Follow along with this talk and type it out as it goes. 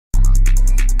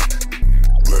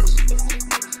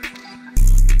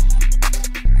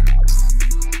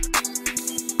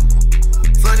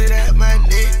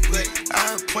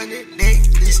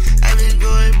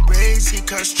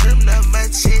cars trimmed up my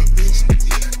checklist.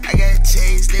 I got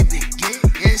chains that begin,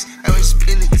 yes. I was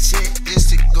spending check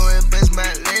just to go and bust my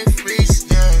left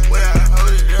wrist down. When I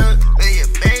hold it up, man,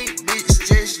 your main bitch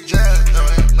just dropped.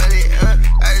 Throwing money up,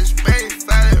 I just ready to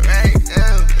follow right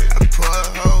now. I pour a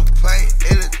whole pint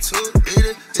in a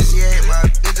 2-liter. If she ain't my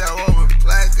bitch, I won't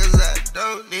reply, cause I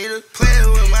don't need her.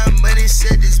 Playing with my money,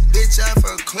 set this bitch off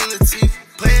for cleaner teeth.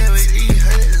 Playing with these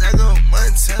hundreds, I go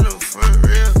Montana for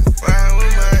real. Ride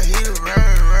with my heater,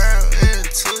 ride around in a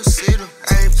 2-seater.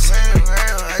 I ain't playing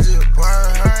around, I just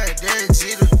borrow hard, that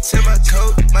cheater. Tell my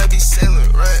coat, might be sailing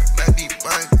right, might be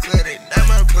buying clear. They not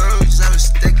my bros, I was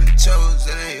stacking chose,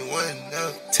 and ain't one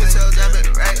no. 10 toes, I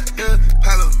been right here.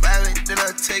 Pop a violin, then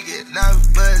I take it, now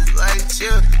buzz like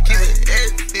you. Keep it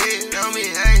head on me,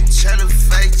 I ain't tryna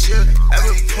fight you. I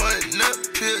been pouring up,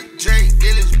 pure drink,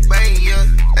 in his brain, yeah.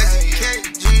 That's a cat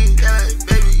dream, yeah, like,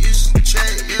 baby, you should try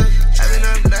it, yeah. I been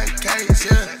up narcotics,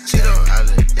 yeah. She don't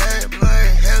holler, that blood,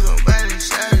 hell gon' buy the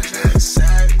shots,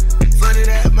 yeah. Flooded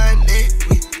out my neck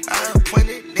with all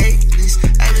pointed necklace.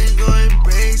 I been going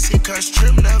crazy, cars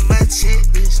trimmed up my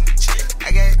checklist.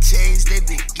 I got chains that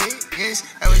begin, yes.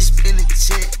 I was spending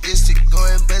check just to go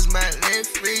and bust my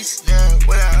left wrist down.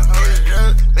 When I hold it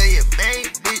up, man, your main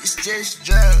bitch just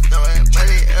dropped. Throwing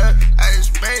money up, I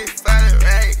just ready to follow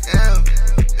right now.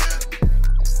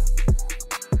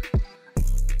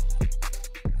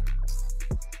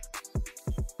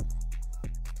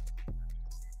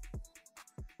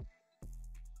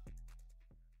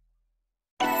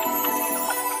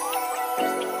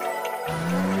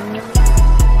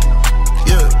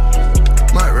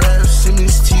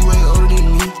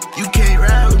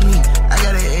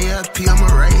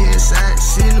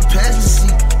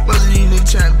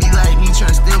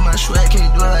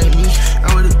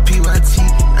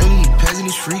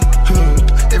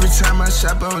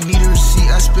 Shop, I don't need a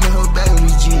receipt. I spend a whole bag on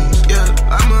these jeans.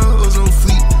 Yeah, I'm a hoes on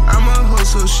fleek. I'm a hoe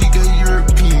so she got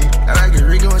European. I like a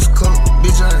rig on his cloak.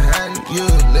 Bitch, I'm hiding.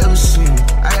 Yeah, never seen me.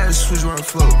 I gotta switch my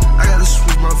flow. I gotta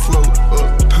switch my flow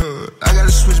up. I gotta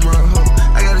switch my hoe.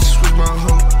 I gotta switch my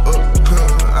hoe up.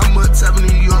 I'm up top of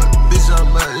New York. Bitch, I'm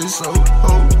out this whole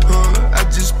hoe. I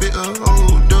just spit a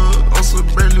whole dub on some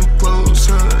brand new clothes.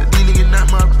 These niggas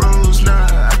not my bros. Nah,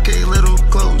 I can't let them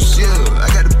close. Yeah, I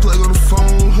got the plug on the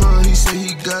phone. He said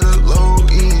he got a load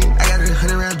in. I got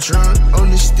 100 round drum on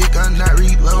this stick, I'm not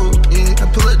reloading. I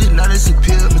pull up this knot, it's a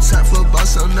pill. I'm a top floor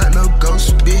boss, I'm not no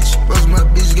ghost, bitch. Most of my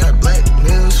bitch got black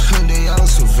nails, they all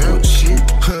some Velcro shit.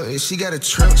 And she got a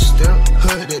Trump stamp.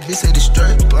 That bitch say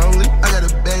destroy lonely. I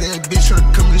got a bad ass bitch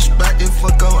tryna come to the spot and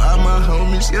fuck on all my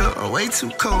homies. Yeah, I'm way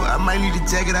too cold. I might need a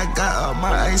jacket, I got all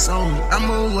my ice on me. I'm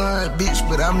online, bitch,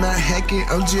 but I'm not hacking,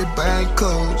 I'm just buying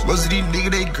clothes. Most of these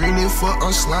niggas, they green and fuck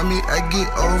on slimy, I get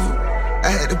over. I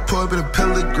had to pour up in a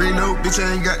Pellegrino, bitch,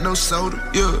 I ain't got no soda.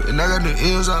 Yeah, and I got the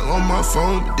M's out on my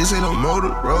phone, but this ain't no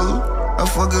Motorola. I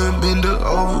fuck her and bend her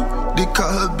over, then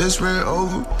call her best friend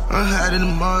over. I'm hiding the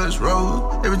Mars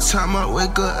rover. Every time I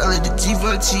wake up, I let the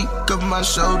givenchy cover my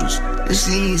shoulders. And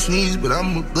she ain't sneeze, but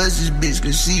I'ma bless this bitch,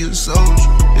 cause she a soldier.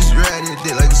 It's rad and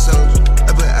dick like a soldier.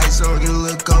 I put ice on, get a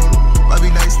little colder. Might be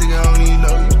nice, nigga, I don't even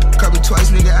know you. Call me twice,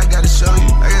 nigga, I gotta show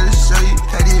you. I gotta show you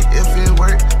how this FN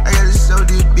work. I gotta show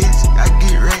this bitch, I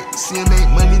get wrecked. See him make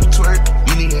money twerk.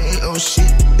 You nigga ain't on shit,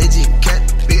 they just cat.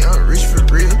 Bitch, I'm rich for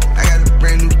real. I got a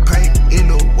brand new pipe in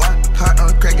the wok. Hot,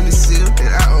 I'm cracking the seal. And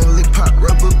I only pop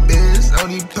rubber bands. I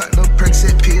don't even pop no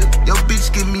Percocet pill. Yo, bitch,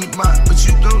 give me mop, but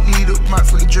you don't need a mop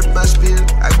for the drip I spill.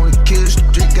 I wanna kill the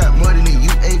street, got more than a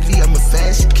UAV. I'm a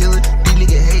fast killer. These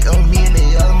niggas hate on me and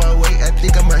they all on my way. I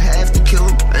think I'ma have to kill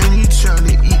them. I ain't even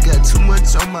tryna eat, got too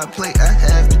much on my plate. I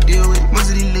have to deal with. Most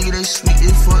of these niggas, they sweet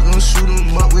as fuck. Gon' shoot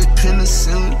them up with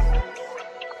penicillin.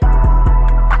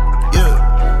 Yeah,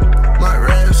 my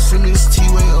rap sing this T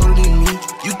way older than me.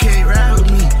 You can't ride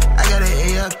with me. I got an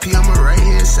ARP on my right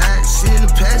hand side, sit in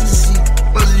the passenger seat.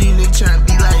 Most of these niggas tryna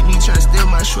be like me, tryna steal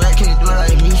my swag, can't do it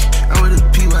like me. I'm with a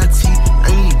PYT, I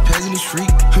ain't even passing this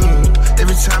freak.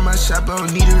 Every time I shop, I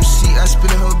don't need a receipt. I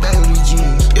spend a whole bag on these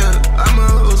jeans. Yeah, I'm a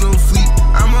hoes on fleek.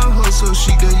 I'm a hoe so she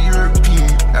got European.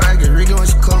 I like a rig on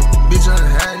his cloak. Bitch, I'm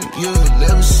hiding, you'll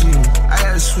never see me. I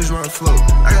gotta switch my flow.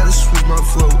 I gotta switch my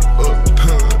flow up.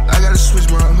 I gotta switch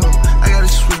my hoe. I gotta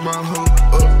switch my hoe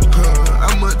up.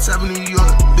 I'm up top of New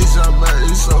York. Bitch, I'm out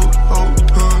this whole hoe.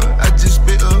 I just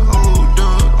spit a whole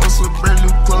dub on some brand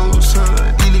new clothes.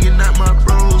 These niggas not my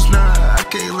bros. Nah, I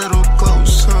can't let them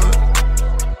close.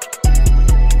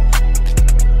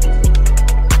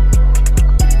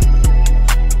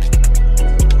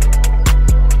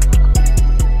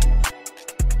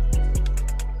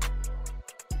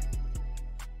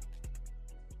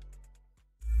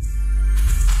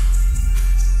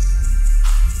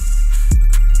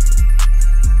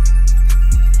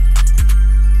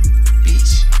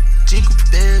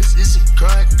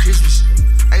 crying Christmas.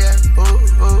 I got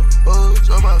hoes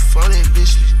on my phone and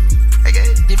bitch me. I got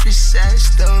different size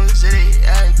stones and they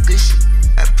all glisten.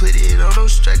 I put it on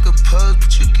those striker pose,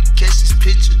 but you can catch this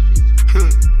picture.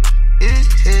 In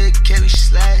his head, carry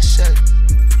slide shot.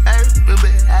 I remember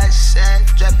outside,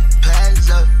 dropping pies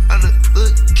out. I'm the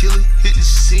look killer, hit the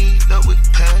scene up with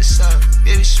pants out.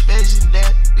 Baby, smashing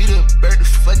that, we done burnt the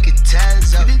fucking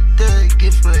ties out. Been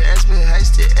thuggin' from Aspen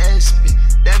Heights to Aspen.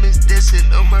 Diamonds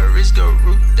dancing on my wrist, go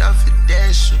roofed off and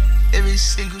dash. Every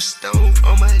single stone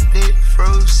on my neck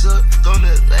froze up,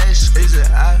 gonna last. Raise an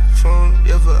iPhone,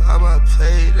 ever on my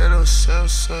play, that no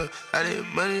Samsung. I did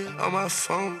money on my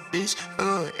phone, bitch, I'm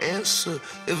gonna answer.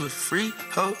 If a free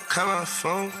hoe call my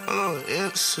phone, I'm gonna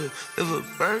answer. If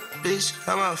a burnt bitch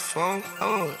call my phone,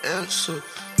 I'm gonna answer.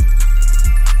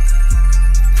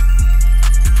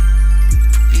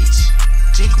 Bitch,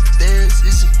 jingle bells,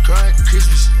 it's a crying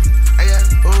Christmas. I got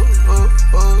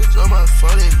hoes on my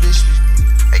phone and bitch me.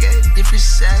 I got different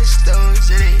size stones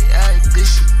and they all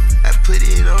glisten. I put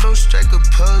it on those striker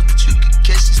pose, but you can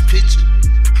catch this picture.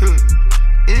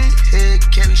 In his head,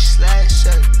 carry slide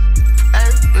shot.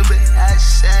 I remember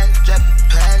outside, dropping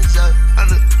pies out. I'm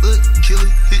the look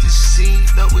killer, hit the scene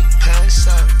up with pants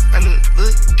out. I'm the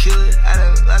look killer, I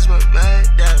done lost my mind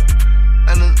down.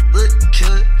 I'm the look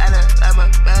killer, I done lost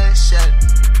my mind shot.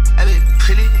 I been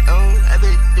putting it on, I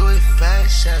been doing fine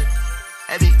shot.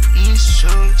 I been eating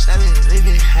shrooms, I been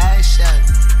living high shot.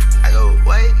 I go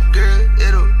white girl,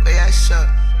 it'll way I shop.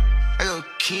 I go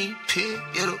kingpin,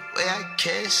 it'll way I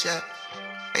cash out.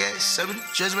 I got so many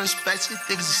drugs, my spots, you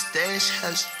think it's a stash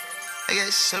house. I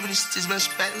got so many sticks, my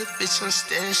spot, little bitch, I'm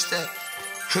stashed up.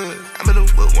 I'm in a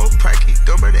whip, won't park it,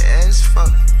 gon' burn the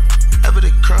asphalt. I put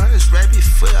the cross, rabbit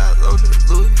foot all on the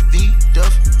Louis V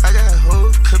duff. I got a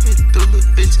hole coming through, little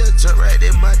bitch, I jump right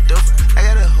in my duffel. I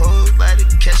got a whole lot of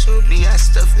cash on me, I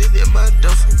stuff it in my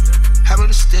duffel. Hop on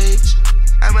the stage,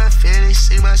 I'm my fan, they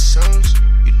sing my songs.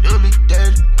 You doing me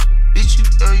dirty, bitch, you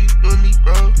know you doing me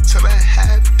wrong. Talk about how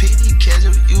I pick the cash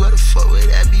over you, how the fuck would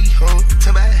I be home?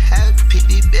 Talk about how I pick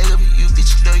the bag over you,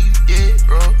 bitch, you know you dead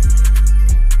wrong.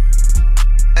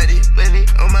 I did money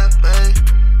on my mind.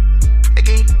 I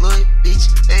can't blow it, bitch,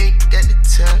 I ain't got the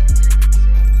time.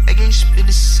 I can't spend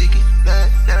a second,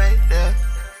 not right now.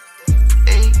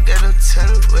 Ain't got no time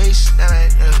to waste, not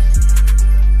right now.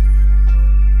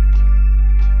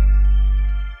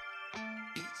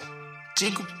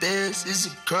 Jingle bells, it's a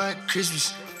crying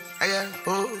Christmas. I got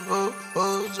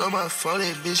hoes on my phone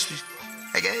and bitch me.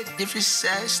 I got different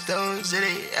size stones and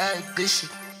they all glisten.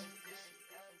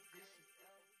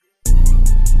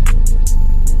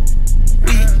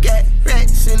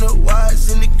 Rats in the walls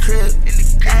in the crib.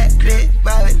 I been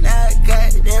ballin', now I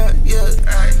got down, yeah.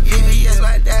 VVS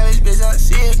my diamonds, bitch, I'm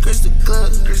seeing crystal clear.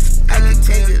 I can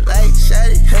take it like shot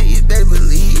it, hey, you better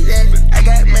believe that. I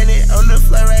got money on the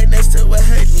floor right next to where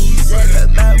her knees at. Her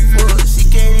mouth full, she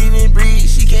can't even breathe,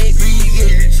 she can't breathe,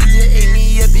 yeah. She just ate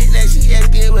me up and now she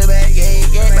asking where my gang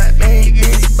at. My main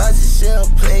bitch, boss, she don't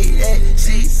play that.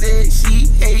 She said she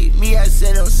hate me, I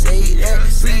said don't say that.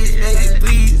 Please, baby,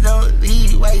 please don't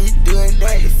leave, why you doing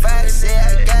that? If I say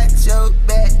I got your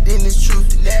back, then it's truth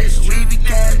to that. We be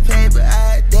counting paper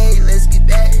all day, let's get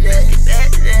back to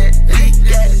that. We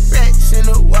got rats in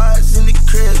the walls in the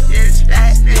crib.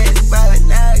 I been ballin',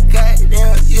 now I got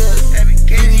down, yeah.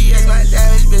 VVS my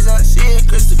diamonds, bitch, I'm seeing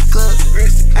crystal clear.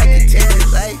 I can tell it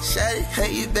like shot it,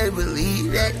 hey, you better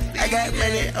believe that. I got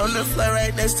money on the floor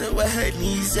right next to where her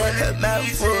knees at. Her mouth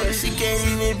full, she can't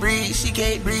even breathe, she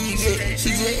can't breathe, yeah. She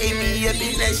just ate me up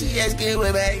and now she asking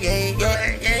where my gang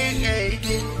at.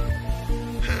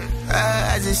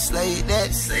 I just slayed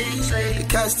that. The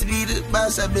cost to be the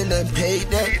boss, I been done paid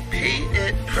that.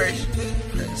 Fresh.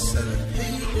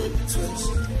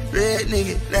 Real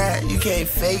nigga, nah, you can't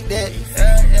fake that.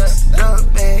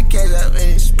 Dumb man, cash out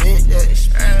and spent that.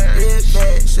 Real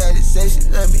bad, shawty say she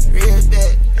love me real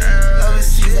bad.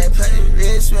 Overseas, I play the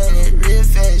real sweat and real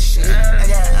fast shit. I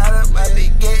got all of my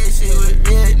big gas shit with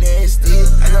real nasty.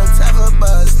 I go top of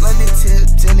bus, London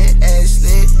tip, Tenant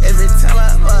Ashley. Every time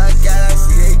I walk out, I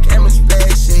see they cameras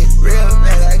flashing. Real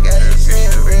mad, I got a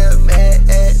real mad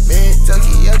at me.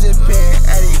 Tokyo, Japan,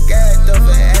 I done got dope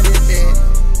for admin.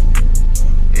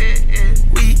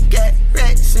 We got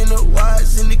rats in the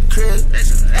walls in the crib.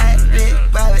 I been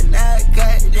ballin', now I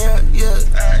got down, yeah.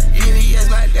 VVS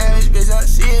my diamonds, bitch,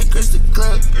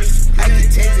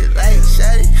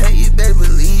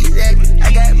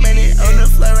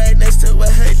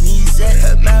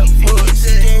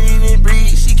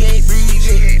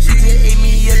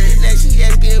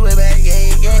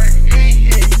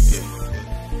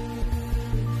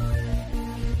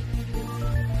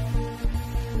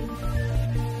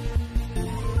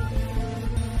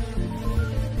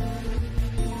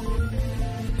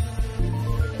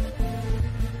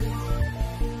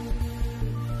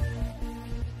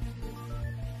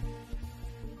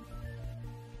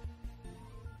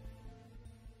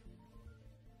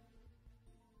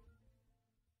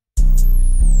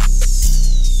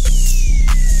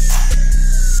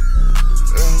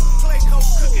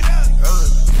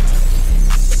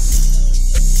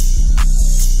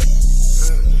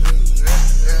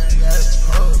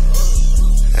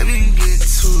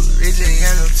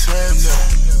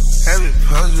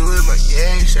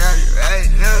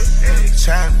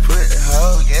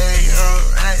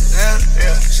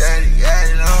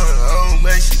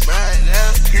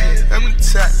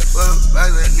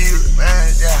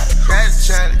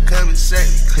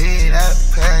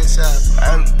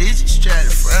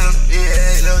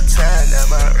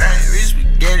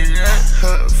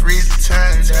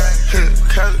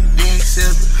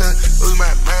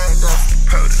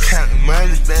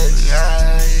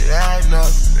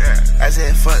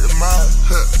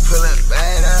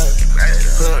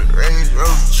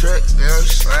 truck, they'll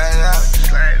slide out.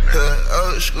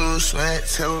 Old school swag,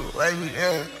 tell me wipe me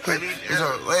down. It's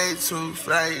on way too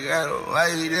fly, you gotta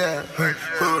wipe me down. Put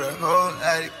a whole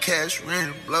lot of cash,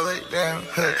 ready to blow it down.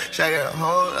 She got a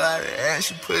whole lot of ass,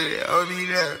 she put it on me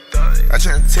now. I'm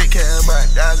tryna take care of my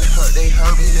dogs and they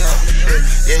hold me down.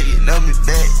 Yeah, you know me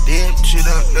back then, but you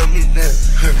don't know me now.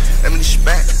 I'm in the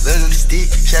spot, love on the stick,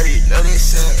 shawty, you know that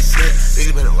sound sick.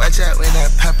 Nigga better watch out when I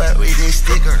pop out with this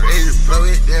stick, I'm ready to blow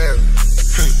it down.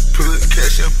 Pull a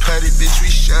cash up party, bitch,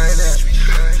 we shine out.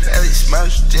 Alex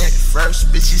Mouse, Jack Frost,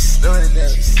 bitch, you snowing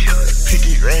out.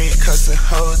 Picky rain, cost the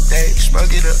whole day, smoke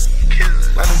it up.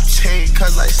 My new chain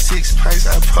cost like 6 pints,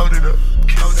 I pulled it up.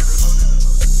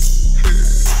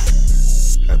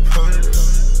 I pulled it up.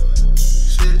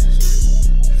 Shit.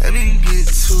 I didn't get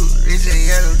too rich, ain't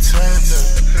got no time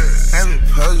though. I been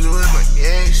posing with my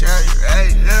gang, shawty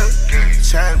right now.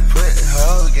 Tryna put the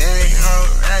whole gang on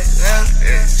right now.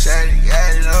 Shawty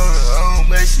got it on her own,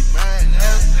 but she mine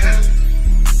now.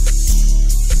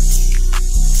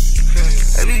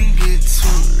 I didn't get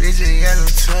too rich, ain't got no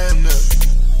time though.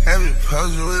 I been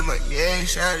posing with my gang,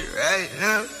 shawty right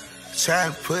now.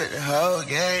 Tryna put the whole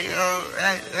gang on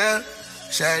right now.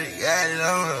 Shawty got it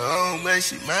on her own, but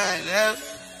she mine now.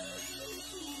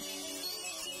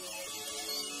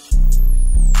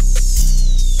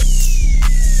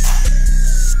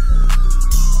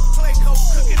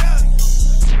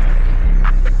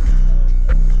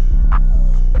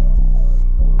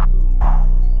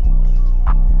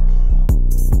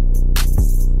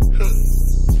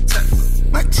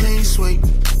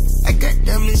 I got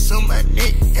diamonds on my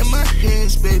neck and my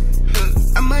hands, baby.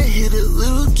 I might hit a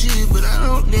little G, but I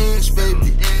don't dance,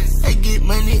 baby. I get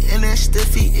money and I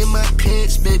stuff it in my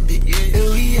pants, baby.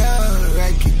 And we all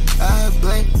rockin', all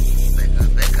black.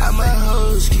 All my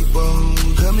hoes keep on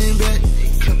coming back.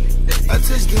 I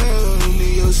touch down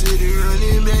in your city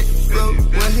running back. Blow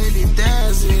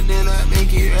 100,000 and I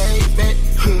make it right back.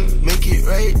 Make it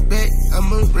right back,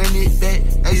 I'ma run it back.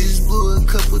 I just blew a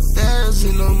couple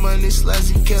thousand on my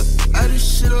slice and cup. All this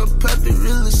shit on poppin'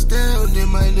 real astounding,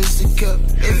 minus the cup.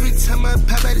 Every time I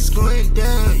pop out, it's going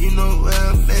down, you know where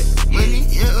I'm at. Money,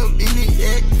 yeah, I'm in it,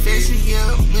 that. Fashion,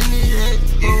 yeah, I'm in it, that.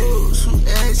 Hoes who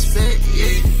ass fat,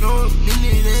 yeah, you know I'm in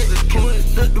it, that. Pouring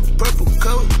up the purple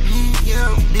coat, yeah,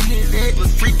 I'm in it, that.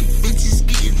 Freaking bitches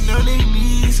getting on their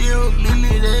knees, yeah, I'm in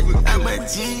it, that. Out my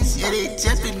jeans, yeah, they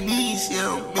Japanese,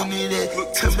 yeah, I'm in it,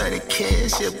 that. Talk about the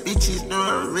cash, yeah, bitches know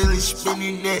I'm really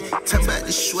spending that. Talk about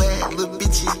the swag, little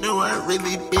bitches know I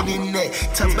really been in that.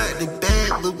 Talk about the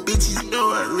bag, little bitches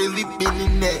know I really been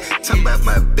in that. Talk about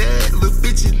my bag, little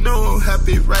bitches know I'm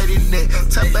hopping right in that.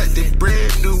 Talk about the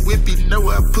brand new whip, you know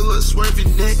I pull up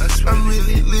swerving that. I'm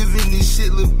really living this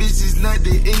shit, little bitches, not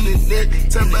the internet.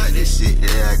 Talk about the shit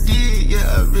that I did, yeah,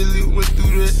 I really went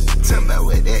through that. Talk about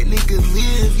where that nigga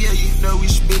live, yeah, you know we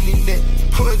spending that.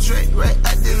 Pour drink right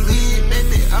out the lid,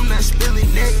 baby, I'm not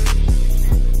spilling that.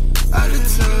 All the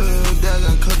time, dog,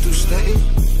 I come through stunting.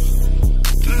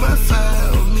 Keep my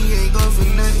fire on me, ain't going for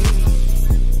nothing.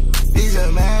 These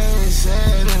are my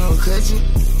inside, and I'm clutching.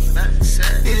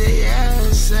 If they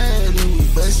outside, then we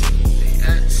bustin'.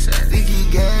 Think he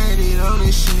got it on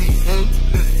this shit,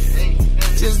 ain't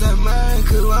just like mine,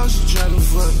 cause why she tryna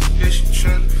fuck me?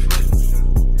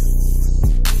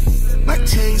 My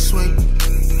chain swing,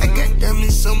 I got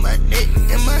diamonds on my neck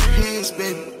and my hands,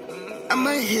 baby. I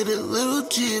might hit a little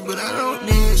G, but I don't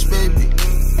dance, baby.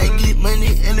 I get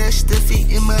money and I stuff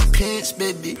it in my pants,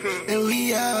 baby. And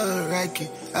we all rockin',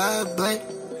 all black.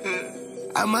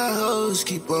 All my hoes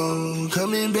keep on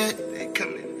coming back.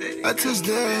 I touch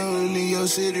down in your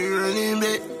city running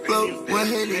back. Blow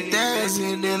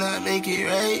 100,000, then I make it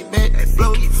right back.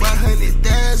 Blow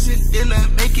 500,000, then I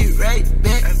make it right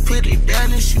back. Put it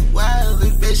down and she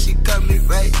wildin', bet she coming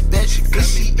right back. Cause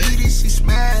she eat it, she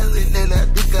smiling, and I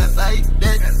think I like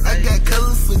that. I got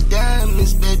colorful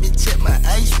diamonds, baby, check my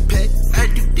ice pack. I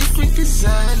do different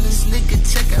designers, nigga,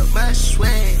 check out my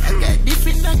swag. I got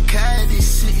different narcotics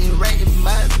sitting right in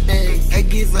my bag. I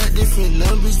give out different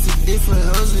numbers to different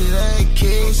hoes that I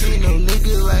can't. Ain't no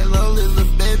nigga like lonely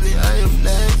little baby, I am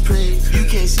not praised. You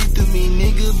can't see through me,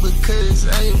 nigga, because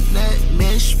I am not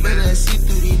meshed. But I see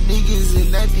through these niggas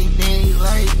and I think they ain't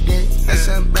like that. I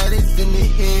somebody in the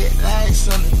headlights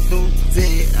on the new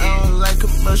vet. I don't like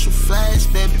commercial flights,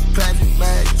 baby, private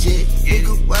my jet.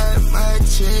 Nigga, why my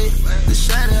check? The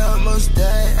shot almost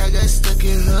died, I got stuck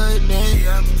in her neck.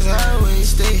 I always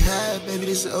stay high, baby,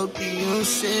 this is opium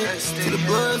shit. To the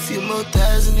blood, a few more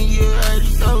thousand a year, I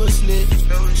already know it's next.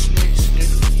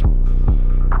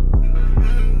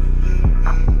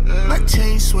 My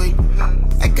chain swing.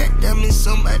 I got diamonds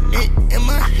on my neck and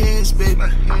my hands, baby.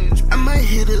 I might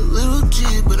hit a little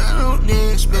jig, but I don't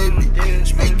dance, baby.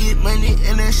 I get money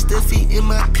and that stuffy in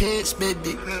my pants,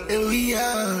 baby. And we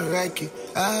all rock it,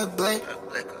 all black.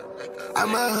 All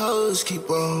my hoes keep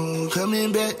on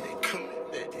coming back.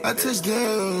 I touch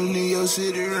down in your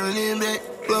city running back.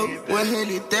 Blow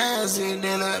 100,000,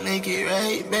 then I make it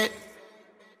right back.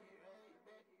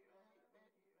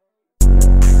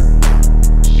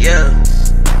 Yeah.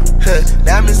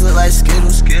 Diamonds look like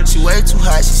skittles. She way too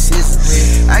hot, she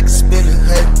sizzling. I can spend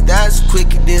 100,000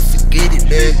 quick and then forget it,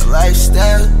 man.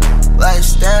 Lifestyle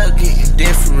getting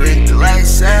different. The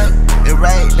lights out, and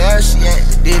right now she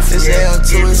acting different. Say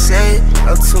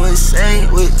I'm too insane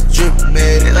with the drippin',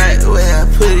 man. They like the way I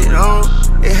put it on,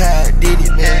 and how I did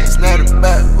it, man. It's not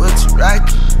about what you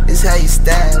rockin', it's how you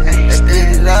style it.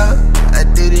 I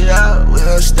did it all with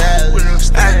her style.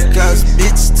 I can cause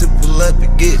bitches to pull up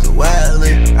and get the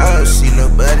wildin'. I don't see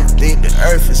nobody think the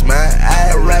earth is my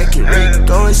eye. I rock it, Rick,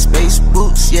 going space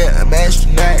boots, yeah, I'm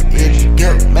astronaut in it.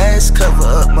 Get mask, cover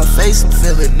up my face, I'm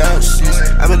feeling nauseous.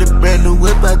 I'm in a brand new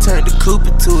whip, I turned the coupe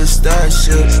into a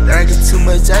starship. Drinking too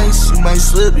much ice, you might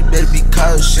slip, you better be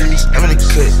cautious. I'm in the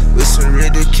cut with some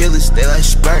ridiculous, they like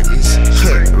Spartans.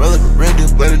 Roll up a render,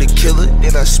 burn the killer,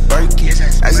 then I spark it.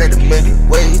 I said the money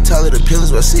way taller than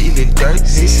pillars while sitting in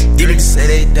darkness. Demons say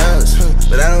they dogs,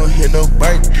 but I don't hear no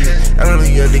barking. I don't know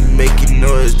young nigga making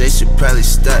noise, they should probably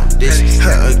stop this.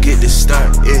 Or get the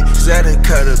start, yeah. Cause I done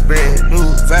caught a brand new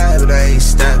vibe and I ain't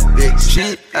stopped it.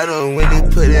 Shit, I don't win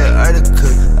it, put that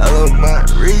article all on my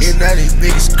wrist. And now these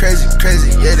niggas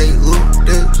crazy, yeah, they loop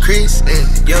the Chris. And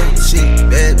yo, she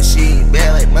bad, but she ain't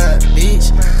bad like my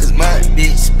bitch. Cause my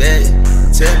bitch bad.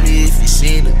 Tell me if you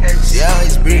seen her. She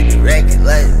always bring the racket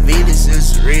like Venus and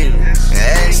Serena. Her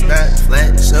ass not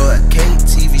flat, so I can't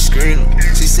TV screen her.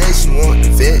 She said she want the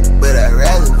vet, but I'd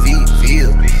rather VV.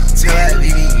 Tell her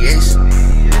VVS.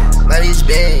 My bitch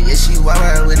bad, yeah, she walk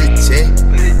around with a check.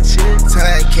 Tell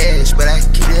her cash, but I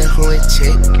keep that hoe in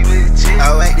check.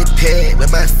 I wipe the pad, but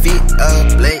my feet are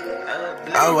black.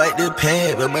 I wipe the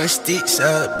pad, but my sticks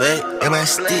are black. And my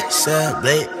sticks are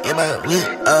black. And my whip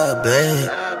are black.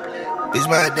 Bitch,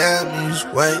 my diamonds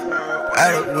white.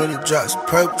 I don't wanna drop some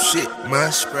purple shit, my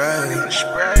Sprite.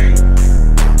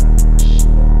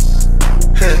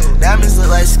 Diamonds look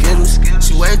like skittles.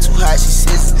 She way too hot, she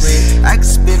sizzling. I can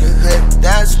spend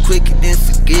 100,000 quick and then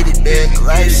forget it, man. The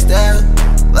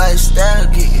lifestyle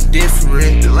getting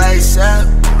different. The lights out,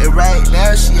 and right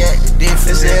now she acting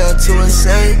different.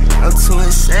 Say I'm too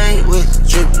insane with the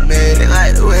drippin', man. They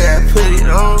like the way I put it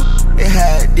on, and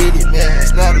how I did it, man.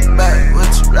 It's not about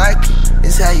what you rockin',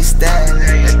 it's how you style it. I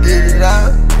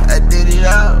did it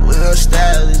all with her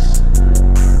stylist.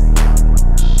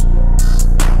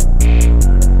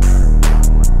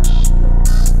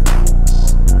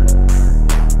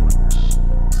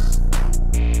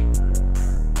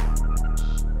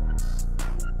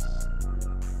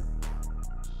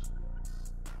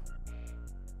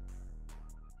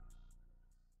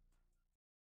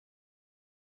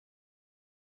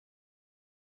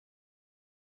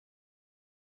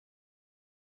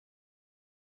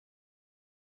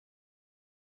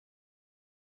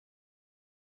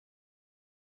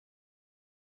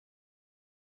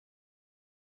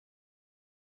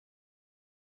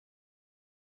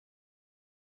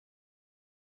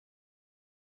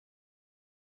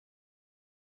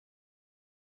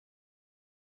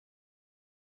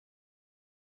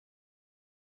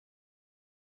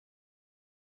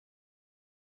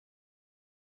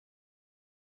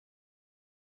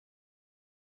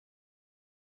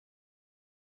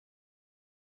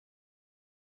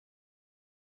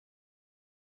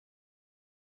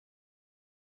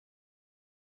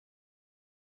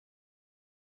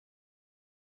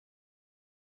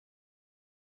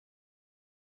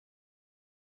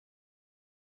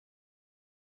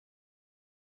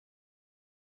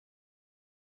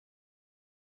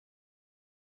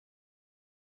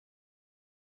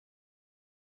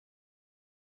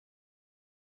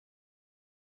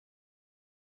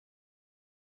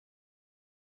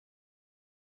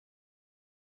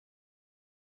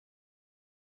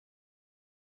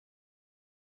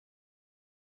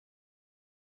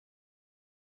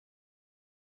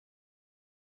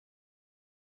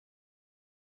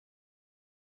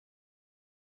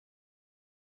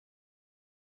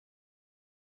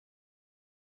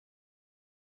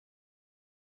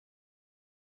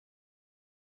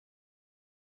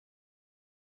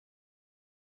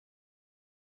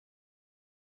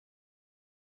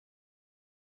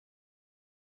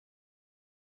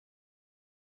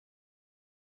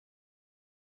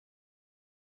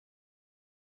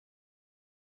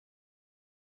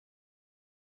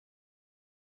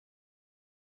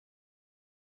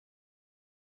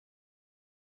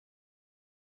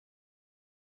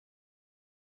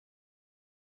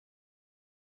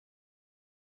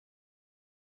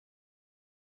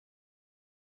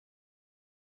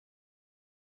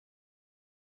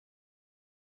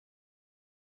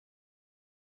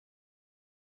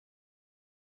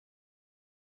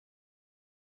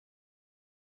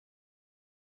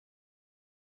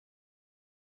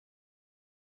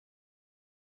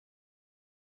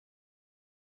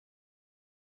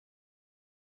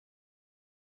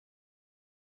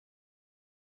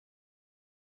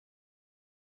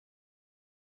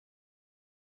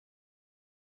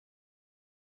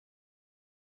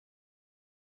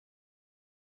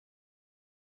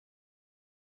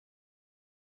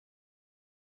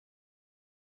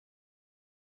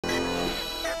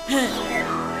 I'm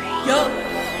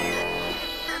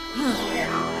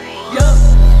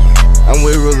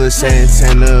with Ruler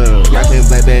Santana, rockin'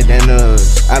 black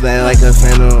bandanas. I bad like a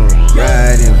phantom.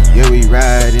 Riding, yeah, we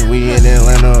riding, we in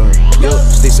Atlanta. Yo,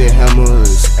 sticks and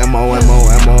hammers, ammo.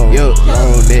 Yo,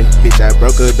 on that bitch, I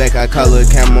broke her back, I call her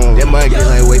camo. That might get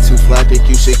like way too fly, think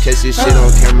you should catch this shit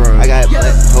on camera. I got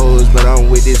black hoes, but I'm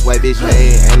with this white bitch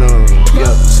named Anna.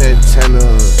 Yo, Santana,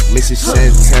 Mrs.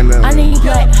 Santana. I need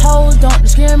black hoes, don't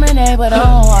discriminate, but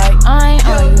I'm right. I ain't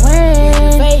on you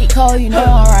win. Fake code, you know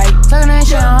I'm right. Talking that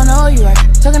shit, I don't know you right.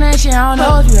 Talking that shit, I don't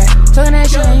know if you right. Talking that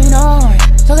shit, you know I'm right.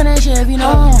 Talking that shit if you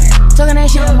know I'm right. Talking that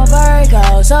shit, I'm a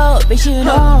Virgo, so bitch you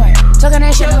know I'm right. Talking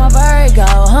that shit, I'm a Virgo,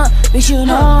 bitch you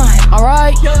know I'm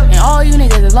right. And all you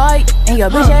niggas is like, and your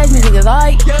bitch ass music is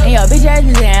like, and your bitch ass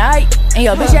music ain't right, and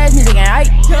your bitch ass music ain't right.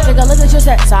 Take a look at your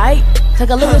set site, take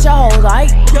a look at your hoes right,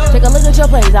 take a look at your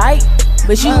place right.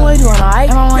 But you ain't doing alright.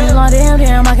 And my money long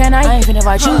damn, I can't. I ain't finna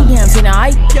fight you, damn,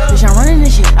 tonight. Bitch, I'm running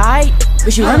this shit, aight.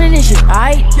 Bitch, you running this shit,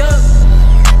 aight.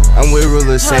 I'm with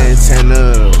Ruler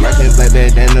Santana, rockin' black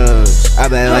bandanas. I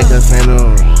bad like a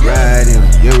phantom. Riding,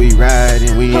 yeah, we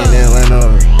riding, we in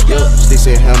Atlanta. Yo, sticks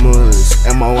and hammers,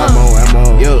 ammo.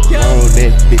 Yo, on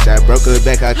that bitch, I broke her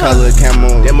back, I call her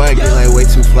camo. That might get like way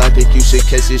too fly, think you should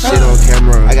catch this shit on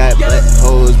camera. I got black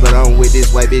hoes, but I'm with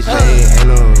this white bitch named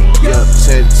Anna. Yo,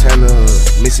 Santana,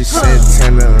 Mrs.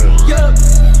 Santana.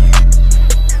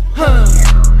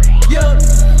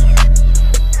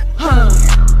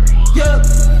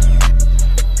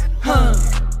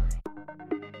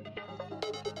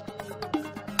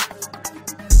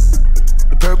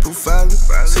 Purple follow,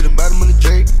 to the bottom of the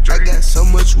Drake. I got so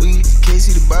much weed, can't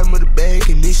see the bottom of the bag,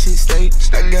 and this shit stink.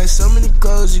 I got so many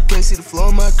clothes, you can't see the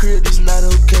floor of my crib, it's not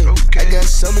okay. I got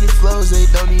so many flows, they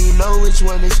don't even know which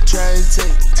one they try to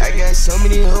take. I got so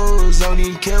many hoes, don't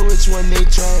even care which one they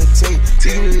try to take.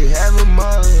 You really have them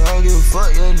all, I don't give a fuck,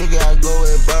 young nigga, I go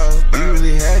and ball. You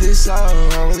really had this all,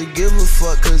 I don't really give a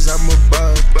fuck, cause I'm a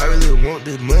ball. I really want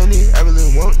the money, I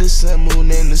really want the sun, moon,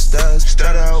 and the stars.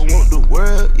 Shout out, I want the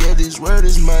world, yeah, this world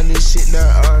is mine, this shit not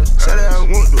ours. Shout out,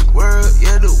 I want the world,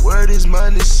 yeah, the world is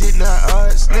mine, this shit not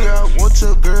ours. Nigga, I want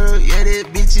your girl, yeah,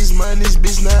 that bitch is mine, this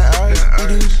bitch not ours. We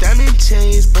do diamond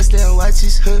chains, bust down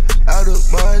watches, out of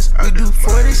Mars. We do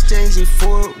foreign exchange and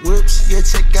 4 whips, yeah,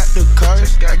 check out the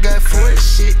cars. I got foreign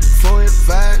shit, foreign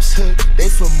vibes, they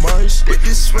from Mars. With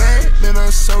this swag, man,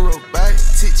 I'm so robotic.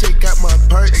 Check out my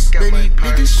parts. Many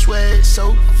niggas swag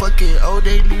so fucking old,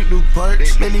 they need new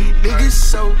parts. Many niggas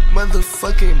so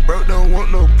motherfucking broke, don't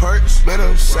want no parts. Man,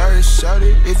 I'm sorry,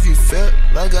 shawty, if you felt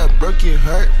like I broke your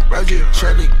heart. I just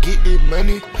try to get the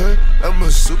money, I'm a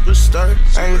superstar.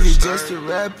 I ain't just a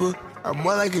rapper, I'm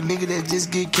more like a nigga that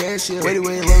just get cash, yeah. Waited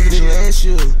way longer than last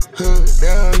year,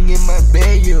 now I'm in my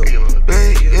bag, yeah.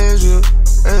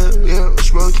 Yeah, I'm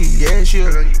smoking gas,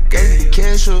 yeah. Got the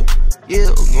cash up, yeah,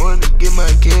 I'm going to get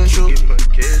my cash up.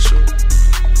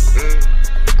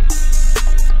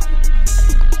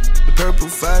 Purple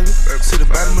follow, to the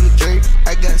bottom of the Drake.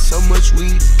 I got so much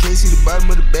weed, can't see the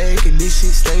bottom of the bag, and this shit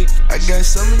stink. I got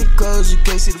so many clothes, you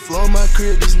can't see the floor of my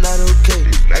crib, it's not okay.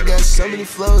 I got so many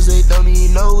flows, they don't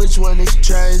even know which one they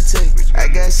try to take. I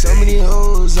got so many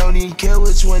hoes, don't even care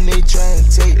which one they try to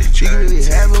take. You really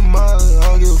have them all, I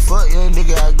don't give a fuck, young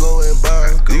nigga, I go and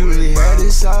ball. You really had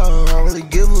this all, I don't really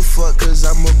give a fuck, cause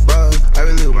I'm a ball. I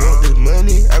really want the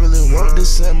money, I really want the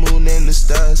sun, moon, and the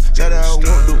stars. Shout out, I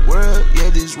want the world, yeah,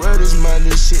 this world is mine,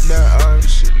 this shit not ours.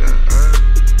 Shit not ours.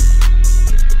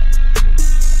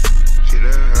 Shit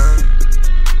not ours.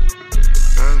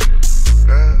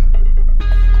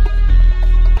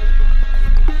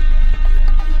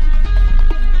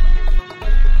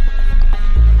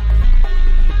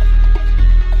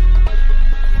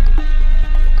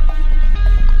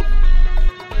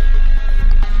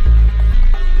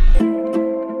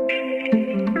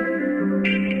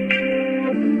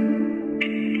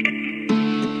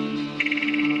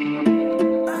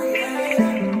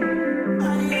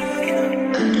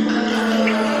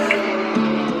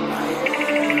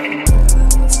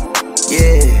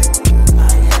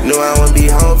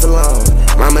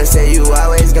 Mama say you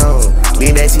always gone,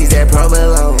 mean that she's that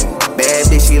provolone. Bad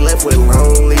bitch, she left with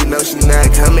lonely, no she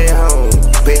not coming home.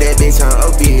 Put that bitch on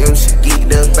opium, she geeked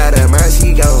up by the mind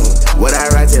she gone. What I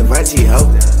ride to Givenchy, ho,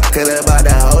 could've bought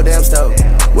the whole damn store.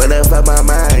 Where the fuck my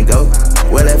mind go,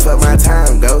 where the fuck my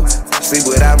time go. Sleep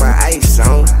without my ice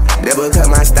on, never cut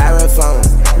my styrofoam.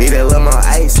 Need a little more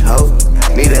ice, ho,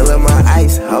 need a little more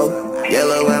ice, ho.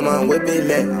 Yellow lamb, I'm whipping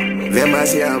that, then my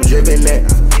shit, I'm dripping that.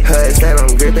 Her fat,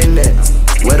 I'm gripping that.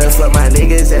 Where the fuck my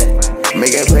niggas at?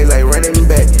 Making plays like running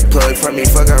back. Plug from me,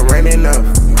 fuck, I'm running up.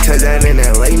 Touchdown in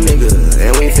LA, nigga,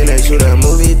 and we finna shoot a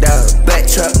movie, dog. Black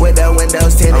truck with the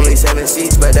windows tinted. Only 7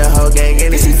 seats, but the whole gang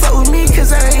in it. She fuck with me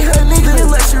cause I ain't her nigga. In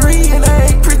luxury and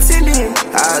I ain't pretending.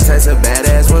 All types of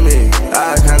badass women,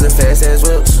 all kinds of fast ass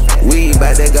whips. We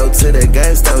bout to go to the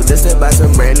gun store just to buy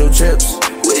some brand new trips.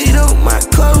 Weed on my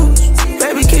clothes,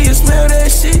 baby, can you smell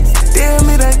that shit? Damn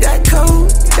it, I got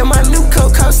cold, and my new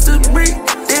coat cost a brick.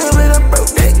 Damn it, I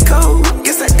broke that code.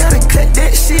 Guess I gotta cut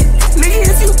that shit. Nigga,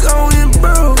 if you going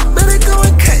broke, better go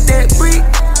and cut that brick.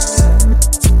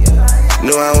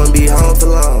 Knew I wouldn't be home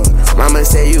for long. Mama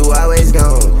said you always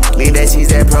gone. Need that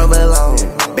she's at provolone.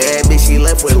 Bad bitch, she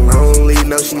left with lonely.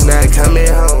 No, she not coming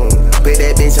home. Put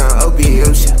that bitch on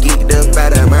opium. She geeked up by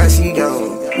the mind, she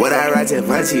gone. What I write to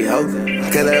punchy hoe?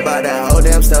 Cause about that whole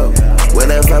damn stove. Where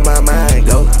the fuck my mind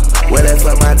go? Where the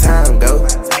fuck my time go?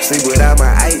 Sleep without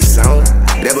my ice on.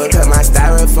 Never cut my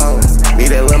styrofoam.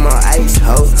 Need a little more ice,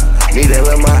 ho. Need a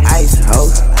little more ice, ho.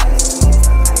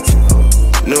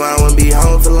 Knew I wouldn't be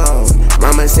home for long.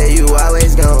 Mama said you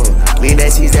always gone. Need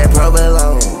that she's at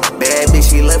provolone. Bad bitch,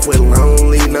 she left with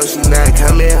lonely. No, she not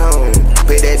coming home.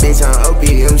 Put that bitch on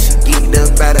opium. She geeked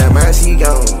up by the mind, she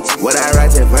gone. What I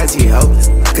write to punchy hoe?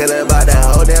 Cause about that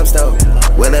whole damn stove.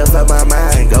 Where the fuck my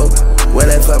mind go? Where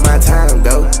the fuck my time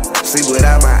go? Sleep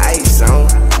without my ice on.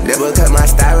 Never cut my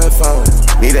styrofoam.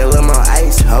 Need a little more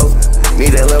ice, ho.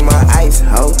 Need a little more ice,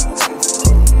 ho.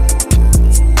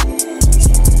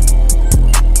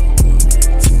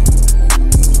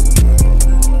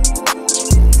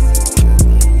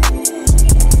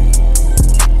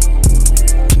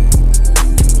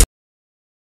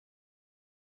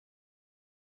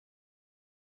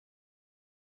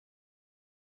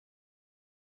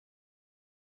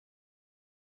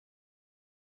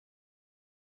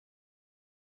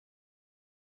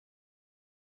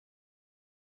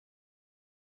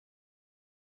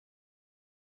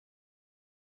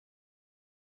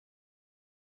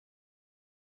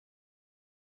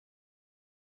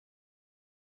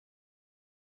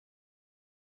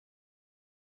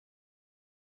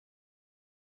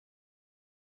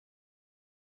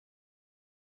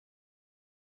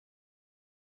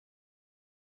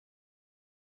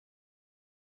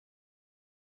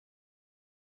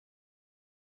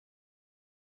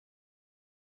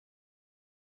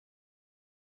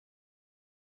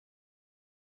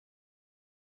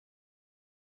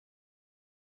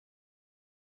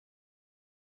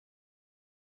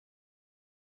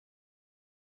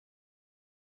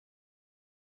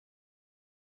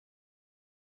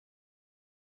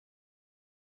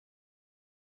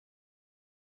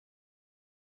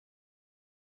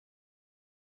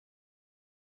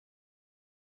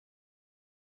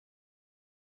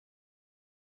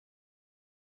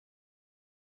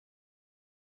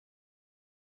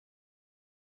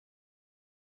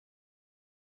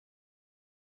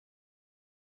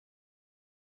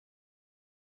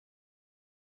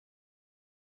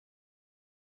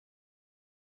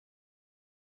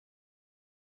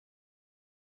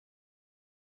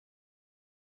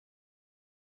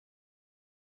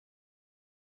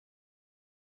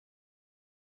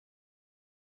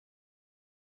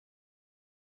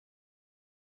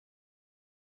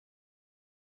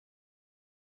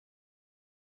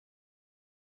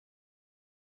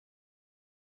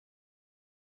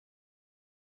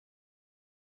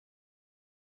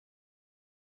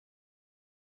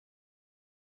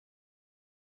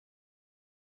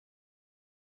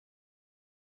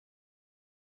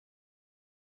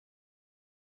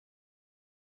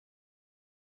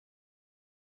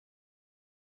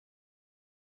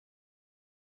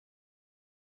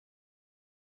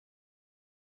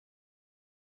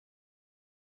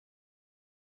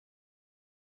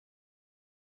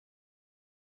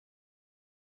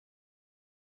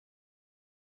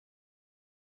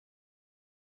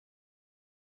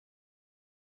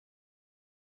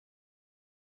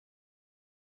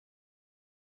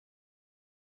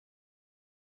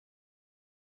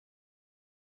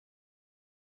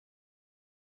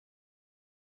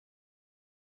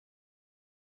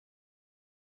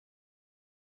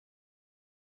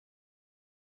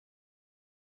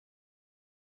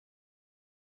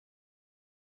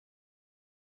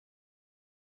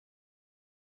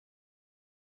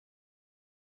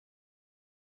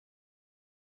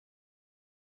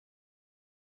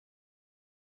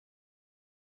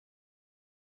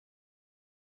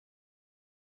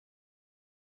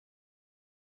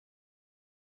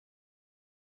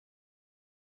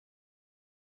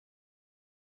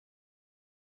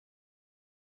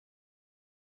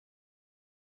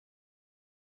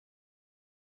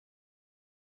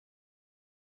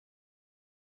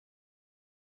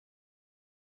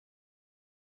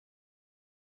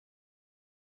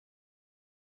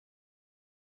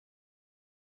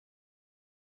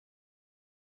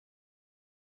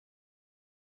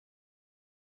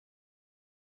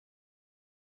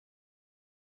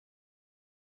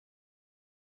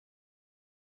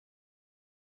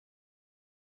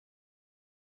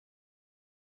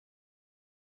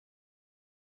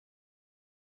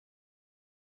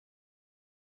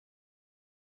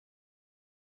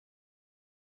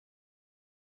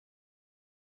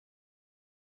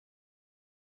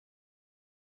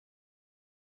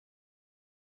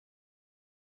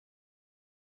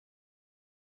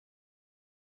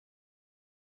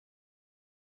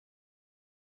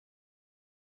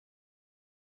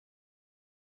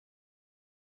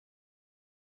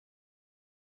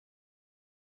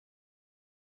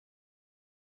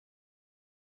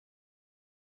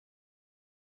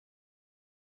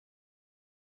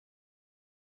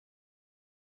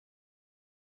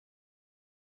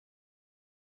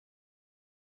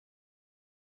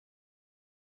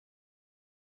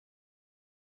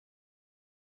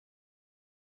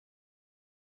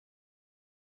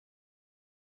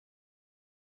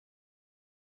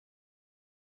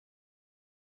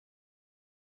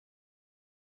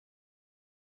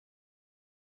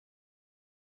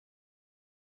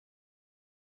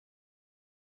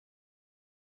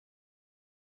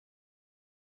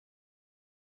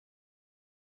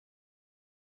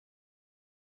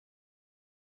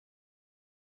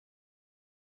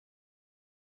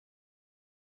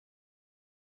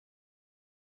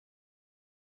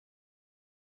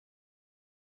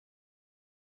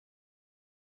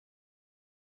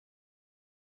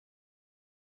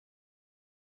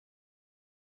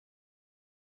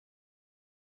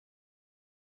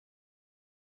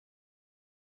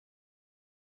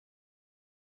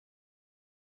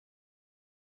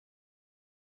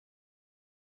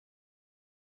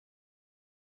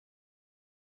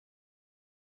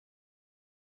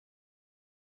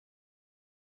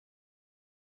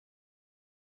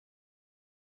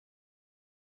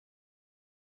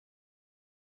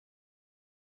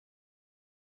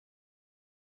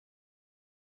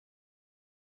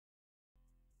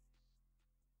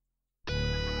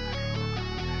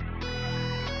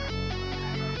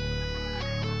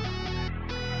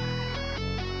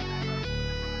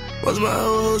 Most of my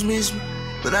hoes miss me,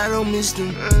 but I don't miss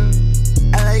them.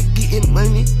 I like getting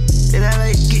money, and I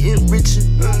like getting richer.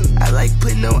 I like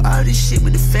putting on all this shit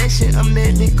with the fashion, I'm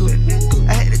that nigga.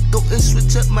 I had to go and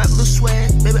switch up my little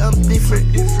swag, baby, I'm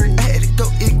different. I had to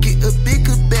go and get a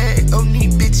bigger bag on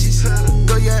these bitches.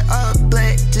 Go yeah, all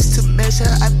black, just to match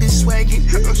how I been swagging.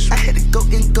 I had to go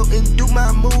and do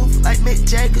my move like Mick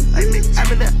Jagger.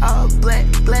 I'm in an all black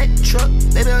truck,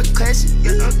 baby, I'm classic.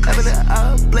 I'm in an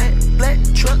all black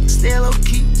truck, stay low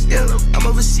key. I'm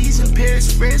overseas in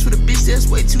Paris, France with a bitch that's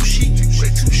way too chic.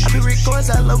 I be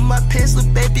recording, I love my pants,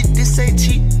 look baby, this ain't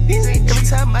cheap. Every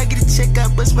time I get a check,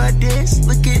 I bust my dance.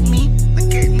 Look at me,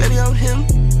 baby, I'm him,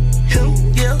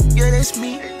 yeah, that's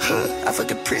me. I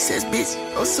fuck a princess, bitch,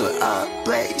 on some all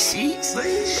black sheets.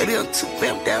 Baby, I'm too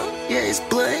vamped out, yeah, it's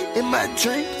blood in my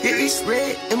drink, yeah, it's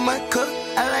red in my cup.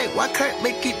 I like why can't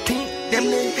make it pink. Damn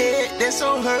the head that's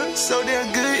on her, so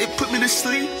damn good, it put me to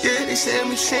sleep. Yeah, they say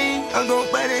I'm ashamed, I'm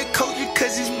gon' buy that coat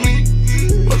cause it's me.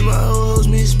 Most of my hoes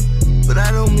miss me, but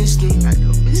I don't miss them.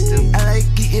 I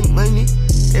like getting money,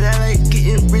 and I like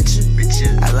getting richer.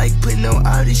 I like putting on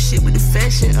all this shit with the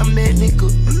fashion, I'm that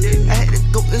nigga. I had to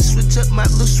go and switch up my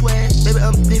little swag, baby,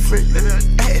 I'm different.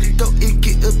 I had to go and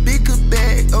get a bigger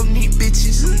bag on these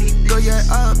bitches. Go yeah,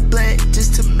 all black,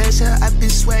 just to match how I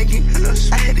been swagging.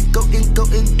 I had to go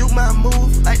and do my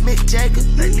move like Mick Jagger.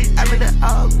 I'm in an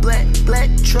all black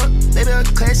truck, baby, I'm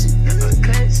classic.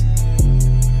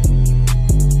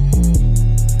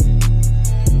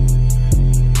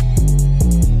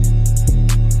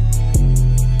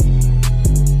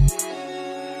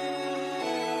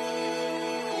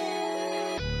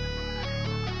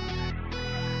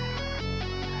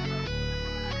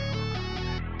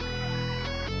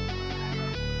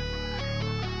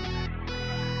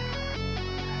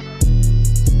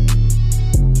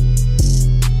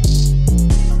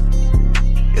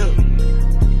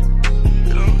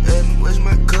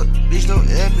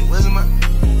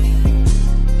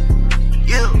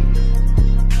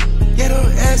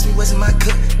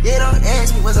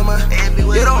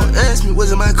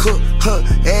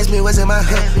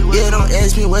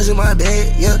 What's in my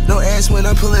bag? Yeah, don't ask when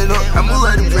I'm pulling up. I'm more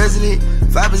like the president,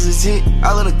 5%,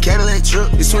 all on a Cadillac truck.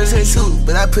 It's 2022,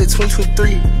 but I put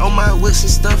 2023 on my whips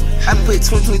and stuff. I put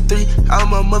 2023 all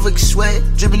my motherfucking swag,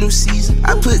 dripping new season.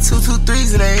 I put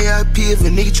 223s in the AIP if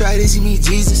a nigga try to see me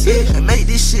Jesus. Yeah, I make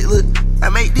this shit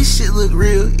look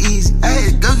real easy. I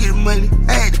had to go get the money,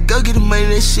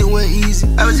 that shit wasn't easy.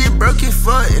 I was just broke and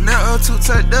fucked, and now I'm too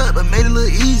turned up, I made it look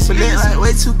easy. But that like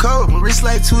way too cold, my wrist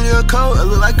like too damn cold, I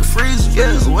look like a freezer.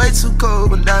 Yeah, way too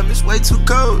cold, my diamonds way too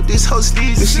cold. This whole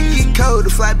sneeze, when she get cold, the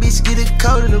fly bitch get it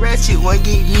cold, and the ratchet one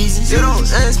get easy. You don't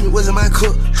ask me what's in my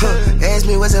cup, ask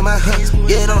me what's in my hunt.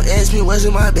 Yeah, don't ask me what's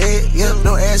in my bag. Yeah,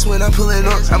 don't ask when I'm pulling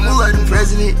up. I'm more like the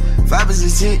president,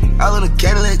 5%, all on a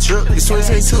Cadillac truck. It's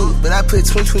 2022, but I put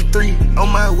 2023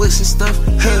 on my whips and stuff.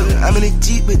 I'm in a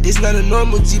Jeep, but this not a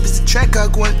normal Jeep, it's a track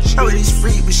hawk one. I'm with this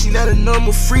freak, but she not a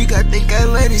normal freak. I think I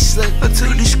let it slut. I'm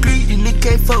too discreet, you nigga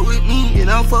can't fuck with me, and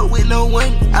I don't fuck with no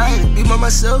one. I had to be by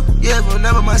myself, yeah, but I'm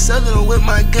not by myself, then I'm with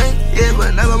my gun. Yeah, but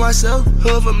I'm not by myself,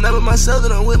 if I'm not by myself,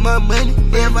 then I'm with my money.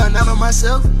 Yeah, but I'm not by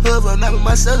myself, if I'm not by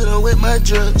myself, then I'm with my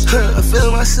drugs. I'm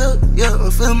feeling myself, yeah,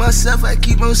 I'm feeling myself, I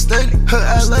keep on studying.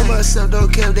 I love myself,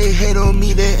 don't care if they hate on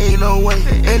me, there ain't no way.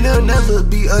 And there'll never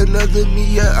be another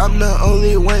me, yeah, I'm the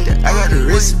only one. I got the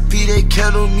recipe, they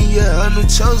count on me, yeah, I'm the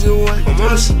chosen one. My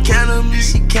mama, she count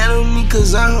on me,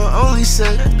 cause I'm her only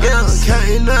son. Yeah, I'm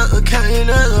counting up,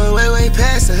 way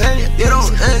past 100. Yeah,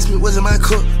 don't ask me what's in my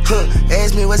cup,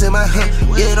 ask me what's in my hunt.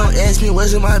 Yeah, don't ask me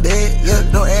what's in my bag. Yeah,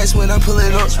 don't ask when I'm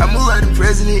pulling up. I'm more like the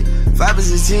president,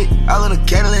 5%, all on a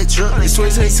Cadillac truck. It's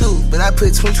 2022, but I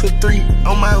put 2023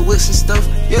 on my whips and stuff.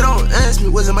 Yeah, don't ask me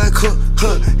what's in my cup,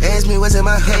 ask me what's in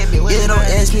my hunt. Yeah, don't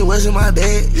ask me what's in my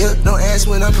bag. Yeah, don't ask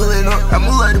when I'm pulling up. I'm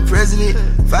more like the president,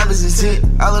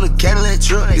 5%, all on a Cadillac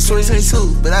truck. It's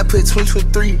 2022, but I put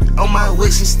 2023 on my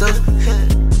whips and stuff.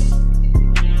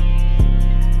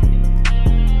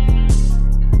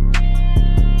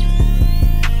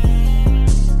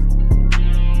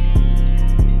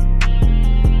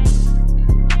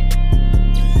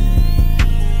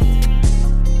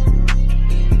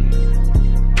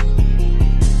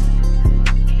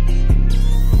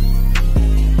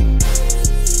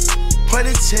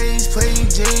 Chains, plain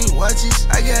Jane watches.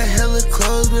 I got hella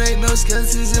clothes, but ain't no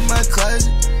skeletons in my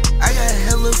closet. I got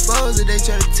hella foes that they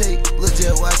try to take. Look,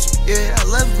 just watch it. Yeah, I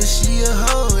love her, but she a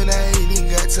hoe, and I ain't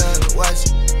even got time to watch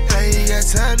it. And I ain't even got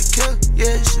time to kill.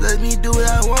 Yeah, she let me do what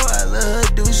I want. I let her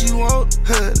do what she want.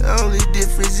 The only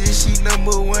difference is she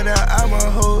number one out all my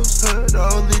hoes. The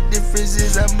only difference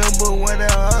is I'm number one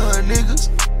out all her niggas.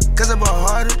 cause I bought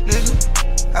harder, nigga.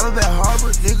 I'm a bad harbor,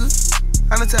 nigga.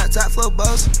 I'm the top floor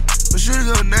boss. But sure to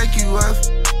go knock you off.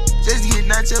 Just to get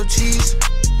nacho cheese,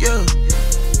 yeah.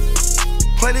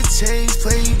 Pointed chains,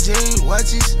 plain Jane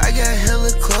watches. I got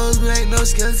hella clothes, but ain't no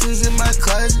skeletons in my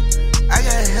closet. I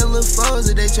got hella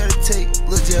foes that they try to take.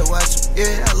 Look, just watch her.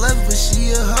 Yeah, I love her, but she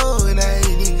a hoe, and I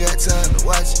ain't even got time to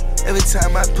watch it. Every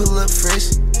time I pull up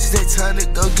fresh, she take time to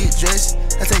go get dressed.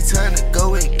 I take time to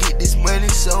go and get this money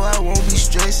so I won't be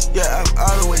stressed. Yeah, I'm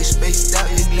all the way spaced out,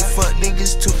 and these fuck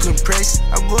niggas too compressed.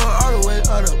 I'm going all the way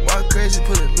out of my crazy,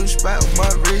 put a new spot on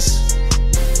my wrist.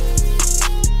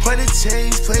 Pointed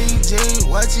chains, plain Jane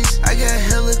watches. I got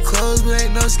hella clothes, but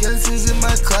ain't no skeletons in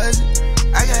my closet.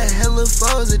 I got hella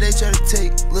foes that they try to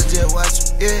take. Look, just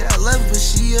watch her. Yeah, I love her, but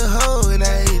she a hoe, and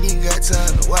I ain't even got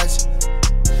time to watch it.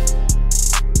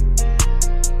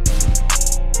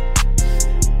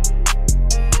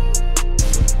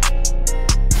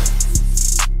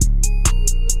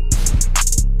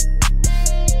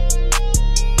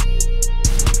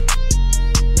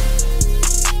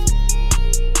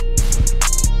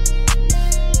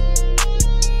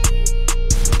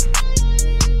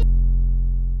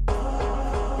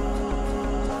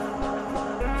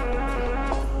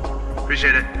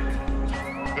 Appreciate it.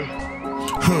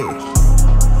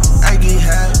 I get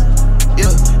high,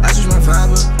 yeah. I switch my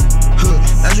vibe up,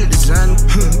 I drip designer,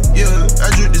 yeah.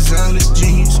 I drip designer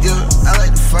jeans, yeah. I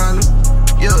like to find them,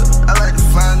 yeah. I like to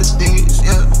find the things,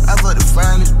 yeah. I fuck the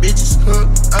finest bitches,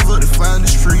 I fuck the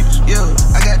finest freaks, yeah.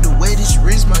 I got the weightiest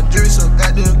wrist, my jewelry so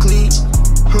goddamn clean.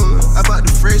 I bought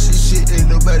the freshest shit, ain't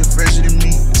nobody fresher than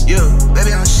me. Yeah,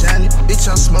 baby, I'm shining, bitch,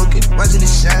 I'm smoking, watching it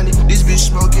shining. This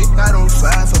bitch smoking, I don't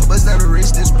fight for bust down the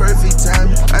wrist, that's perfect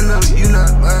timing. I know you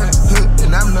not mine,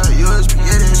 and I'm not yours, but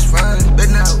yeah, that's fine.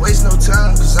 Better not waste no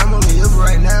time, cause I'm only here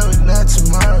right now and not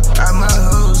tomorrow. I my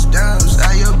hoes dimes,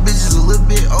 I your bitches a little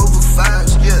bit over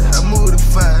fives. Yeah, I move the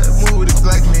 5, move the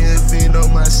Glock, man, if it ain't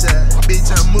on my side.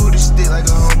 Bitch, I move the stick like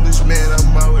a homeless man,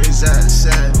 I'm always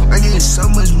outside. I getting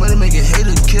so much money, make a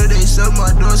hater kill, they sell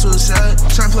my door suicide.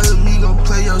 Try play with me, gon'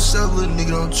 play yourself, little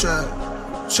nigga, don't try.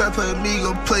 Try play with me,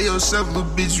 gon' play yourself, little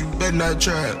bitch, you better not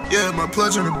try. Yeah, my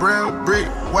plugs on the brown brick,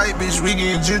 white bitch, we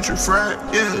getting gentrified.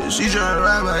 Yeah, she tryna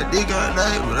ride my dick all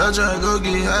night, but I tryna go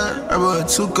get high. I bought a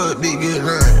 2-cup, big good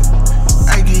line.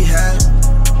 I get high,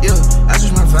 yeah, I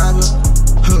switch my vibe up.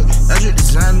 I drip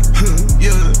designer,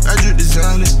 yeah, I drip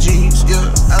designer jeans, yeah.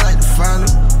 I like to find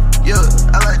them, yeah.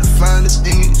 I like to find the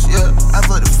things, yeah. I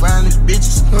fuck the finest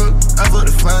bitches, I fuck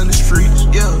the finest freaks,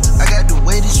 yeah. I got the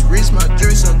weightiest wrist, my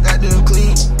jewelry so goddamn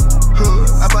clean.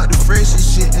 I bought the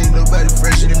freshest shit, ain't nobody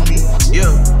fresher than me.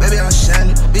 Yeah, baby, I'm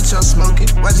shining, bitch, I'm smoking,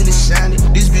 watching it shining.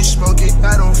 This bitch smoking,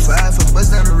 I don't fight for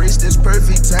bust down the wrist, that's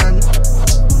perfect timing.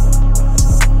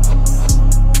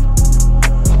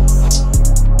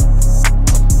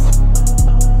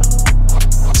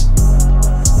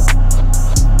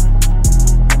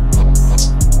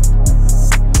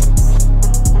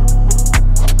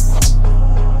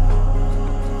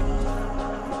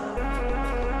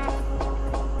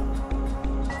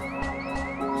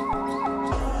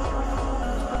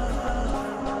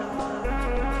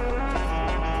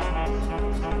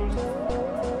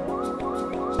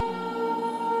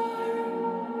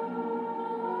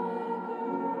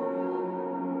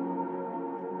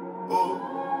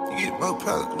 You get more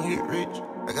problems when you get rich.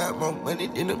 I got more money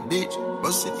than a bitch.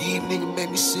 Most of these niggas make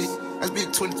me sick. I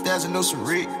spent 20,000 on some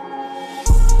Rick.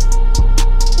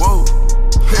 Whoa,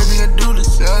 everything I do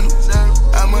designer.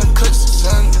 I'm a cut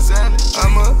designer.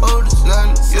 I'm a whole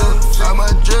designer. Yeah, I'm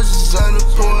a dress designer.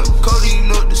 Pouring codeine, you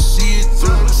know to see it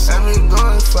through. I've been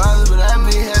going farther, but I've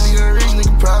been having a rich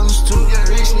nigga problems too.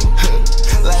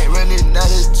 Like running out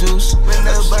of juice.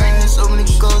 I'm buying so many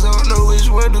clothes, I don't know which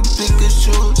one to pick and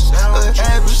choose.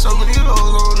 Having so many hoes,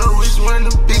 I don't know which one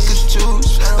to pick and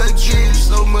choose. Getting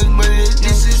so much money that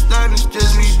this is starting to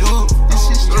stress me, dude. This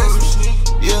is stressing me.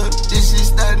 Yeah, this is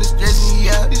starting to stress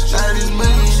me out. All this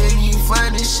money that you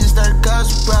find, this shit started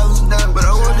causing problems now. But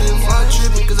I wonder if I'm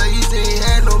tripping, cause I used to ain't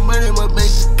had no money in my bank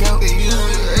account. And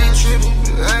usually I ain't tripping.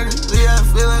 Honestly, I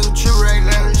feel like I'm tripping right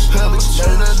now. I'm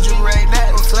turning up, dripping right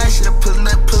now. I'm flashing, I'm pulling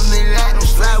up, pulling it out. I'm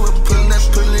fly with pulling up,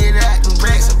 pulling it out. I'm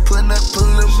racks, I'm pulling up,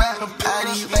 pulling them out. I'm proud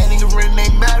of you, man, nigga running their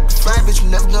mouth. The fly bitch, we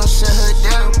never gon' shut her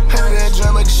down. Hurry, I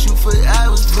drop like a shoot for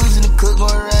hours. Losing the cook,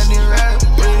 going round and round.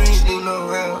 We ain't do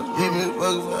no rounds. We been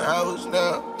fucking for hours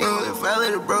now. If I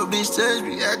let a broke bitch touch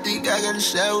me, I think I gotta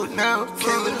shower now.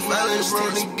 Can't let if I let a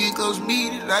broke nigga get close to me,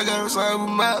 then I gotta sign with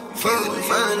my mouth. Can't let if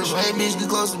I let a white bitch get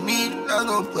close to me, then I'm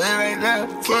gon' play right now.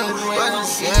 Can't let if I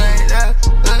just say right now,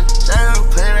 I don't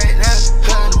play right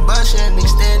now. boss, yeah,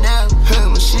 niggas stand out.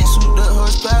 My shit suit up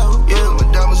horsepower. Yeah, my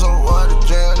diamonds on water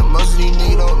drown. And most of these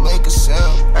niggas don't make a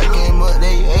sound. I came up,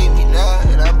 they hate me now.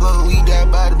 And I blow weed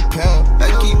down by the pound. I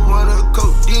keep one of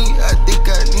codeine. I think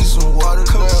I need some water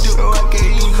now. No, I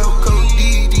can't use no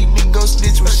codeine. These niggas gon'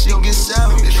 snitch when shit gets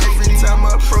out. And every time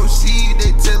I proceed,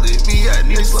 they telling me I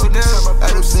need to slow down.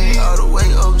 I done been all the way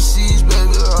overseas,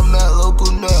 baby. I'm not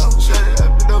local now.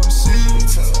 I've been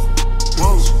overseas.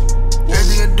 Whoa,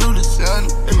 everything I do designer.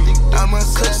 I might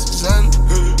cuss designer.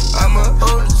 I might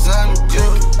old designer.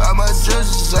 Yeah, I might judge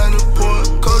designer.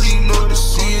 Pouring codeine, know to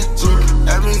see it too.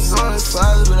 I've been going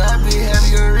farther, but I've been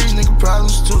having a rich nigga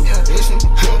problems too.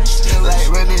 Like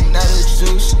running out of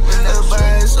juice. Everybody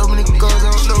has so many goals, I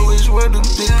don't know which one to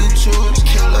pick and choose.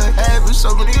 Like having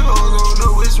so many hoes, I don't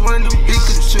know which one to pick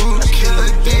and choose.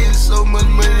 Like getting so much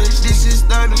money, this is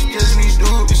starting to stress me,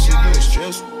 dude. This shit getting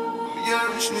stressful. I'm a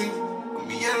young rich nigga.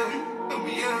 I'm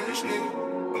a young rich nigga.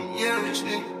 I'm a young rich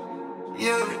nigga.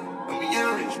 I'm a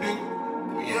young rich nigga.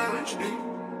 I'm a young rich nigga.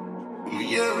 I'm a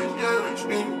young rich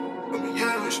nigga. I'm a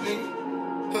young rich nigga.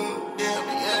 Yeah, I'm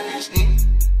a young rich nigga.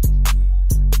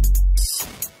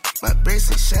 My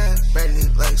bracelet shine brighter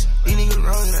than lights. These niggas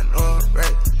wrong and I know I'm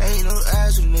right. I ain't no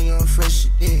eyes with nigga, I'm fresh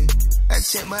again. I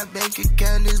check my bank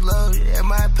account is loaded and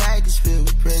my pockets filled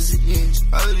with presidents.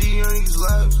 All of these young niggas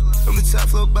lost. I'm the top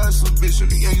floor boss, little bitch, I'm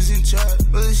the youngest in charge.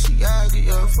 But she gotta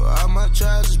get up for all my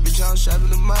charges, bitch, I'm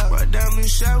shopping them out. My diamond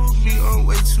shot with me on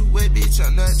way too wet, bitch,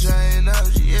 I'm not drying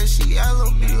out. Yeah, she all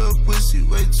on me, her pussy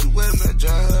way too wet, I'm not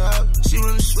drying her out. She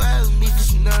wanna swag with me, cause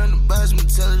she know the boss, me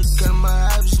tell her to cut my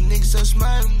eyes. Niggas so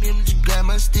smart with me, I'm just grab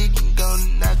my stick and go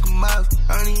and knock them off.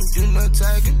 I don't even do no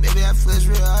talking, baby, I flex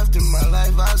real often, my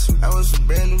life awesome. I want some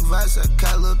brand new vibes, I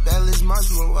caught a little balance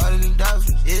monster, more water than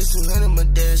dolphins. Yeah, 200 my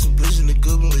dad, some pushing the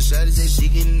Cuban with shawty say she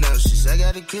getting nauseous. I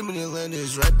got a crib in Atlanta,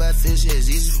 it's right by fish, yeah, it's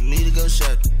easy for me to go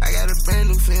shopping. I got a brand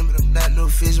new fan, but I'm not no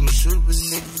fish, I'm a shooter, but a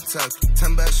nigga for talking.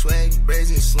 Talking about swag,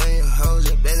 brazen, slaying hoes,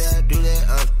 and baby, I do that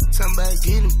often. Talking about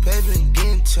getting paper and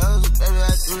getting chosen, baby,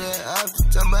 I do that often.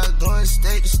 Talking about going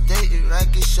state to state and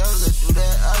rocking shows, I do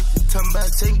that often. Talking about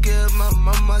taking care of my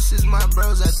mama, sis, my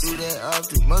bros, I do that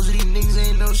often. Most of these niggas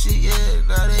ain't no shit yet,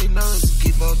 now they know it, so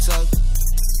keep on talking.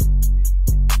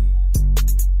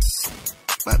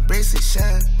 My bracelet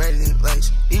shine brighter than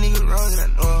lights. These niggas wrong and I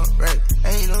know I'm right. I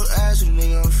ain't no eyes with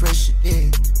nigga, I'm fresh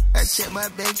again. I check my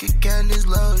bank account is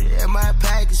loaded and my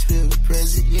pockets filled with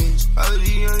presidents. All of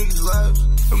these young niggas lost.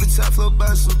 I'm the top floor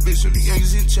boss, little bitch, I'm the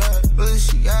youngest in charge. But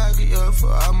she gotta get up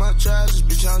for all my charges,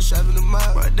 bitch, I'm shopping them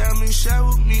out. My diamond shot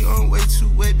with me on way too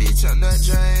wet, bitch, I'm not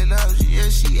drying out. Yeah,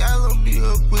 she all on me,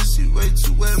 her pussy way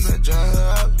too wet, I'm not drying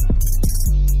her out.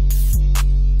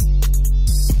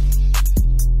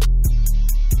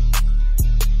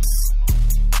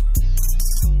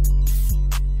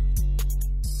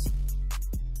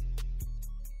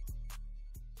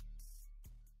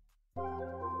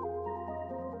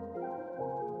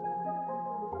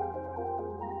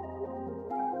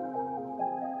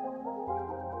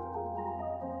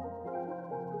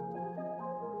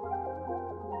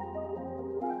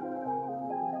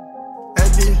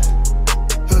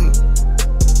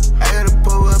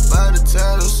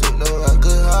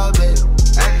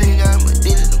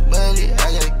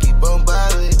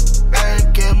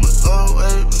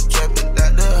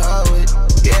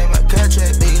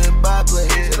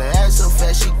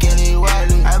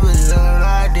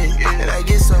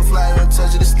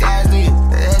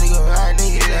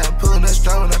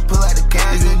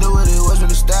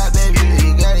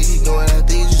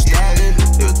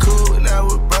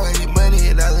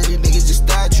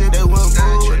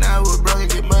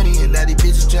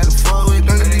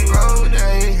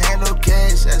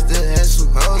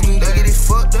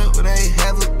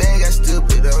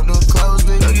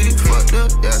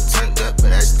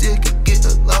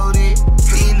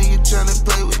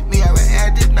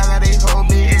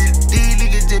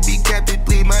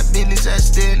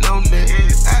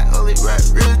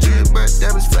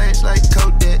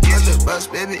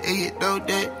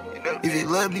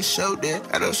 Show that.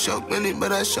 I don't show money,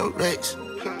 but I show racks.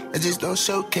 I just don't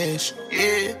show cash.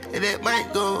 Yeah, and that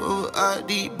might go over all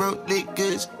these broke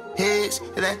niggas' heads.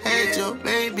 And I had your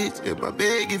main bitch in my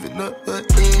bed giving up her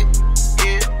head.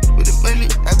 Yeah, with the money,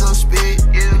 I go spend.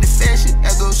 Yeah, with the fashion,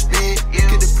 I go spend. Yeah,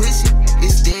 cause the pussy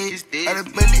is dead. All the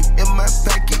money in my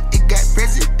pocket, it got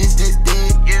presidents that's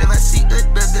dead. Yeah, if I see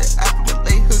another, I'ma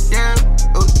lay her down.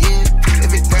 Oh yeah,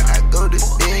 every night I go to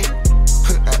bed,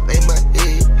 I lay my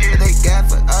head. Thank God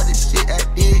for all the shit I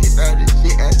did and all the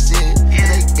shit I said.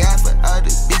 Thank God for all the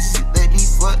bitches he let me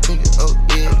fuck, nigga, oh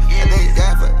yeah. Thank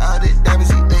God for all the diamonds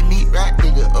he let me rock,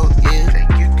 nigga, oh yeah. Thank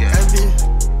you, God.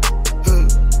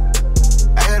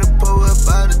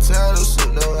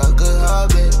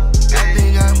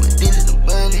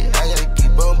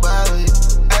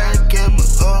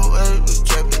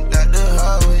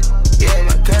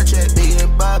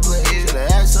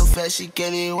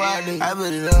 Kelly Wiley. I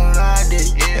put it on I did.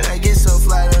 And I get so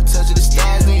fly, don't touch the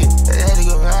stars, nigga. I had to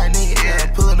go high, nigga. Yeah. I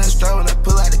pull up that straw when I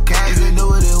pull out the car. You didn't know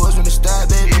what it was when it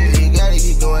started, baby. You gotta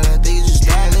keep going, I think it's just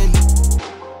styling.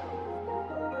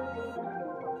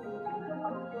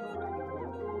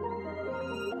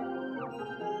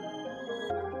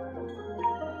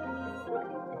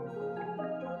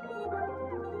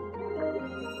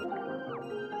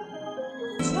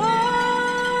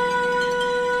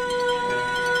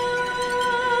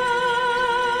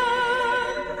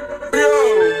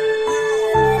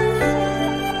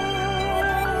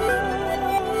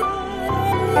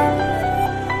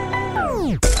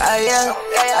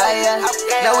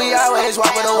 Know we always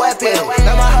walk with a weapon.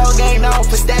 Now my whole gang known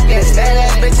for stepping. That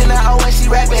ass bitch in the O when she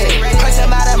rapping. Punch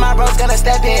him out and my bro's gonna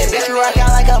step in. Bitch, you rock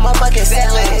out like a motherfucking set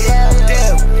list.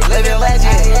 Damn, living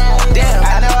legend. Damn,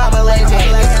 I know I'm a legend.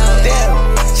 Damn,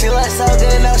 she looks so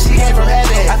good, know she came from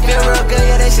heaven. I feel real good,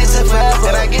 yeah, that shit took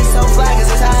forever. And I get so fly, cause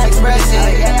it's how I express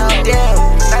it. Damn,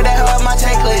 like that hoe up my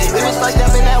checklist. We was fucked up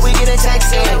and now we get a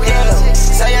text in. Damn,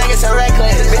 so young and so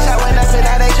reckless. Bitch, I went up and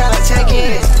now they tryna check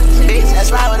in. Bitch, that's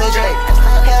fly with a Drake.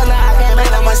 Hell nah, I can't make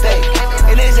no mistake.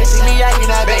 And it's just see me, I can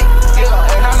not bait. Yeah,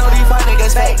 and I know these fuck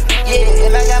niggas fake. Yeah,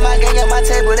 and I got my gang at my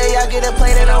table, they all get a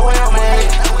plate and no way on my head.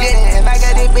 Yeah, and I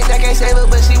got this bitch, I can't save her,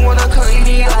 but she wanna come eat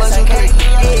me up on some cake.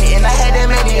 Yeah, and I had that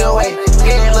many away.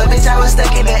 Yeah, little bitch, I was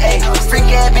stuck in the A. Freak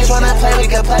ass bitch wanna play, we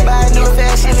can play. Buy a new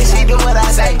fashion and she do what I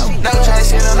say. No try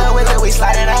shit on her with it, we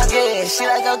slide it out. Yeah, she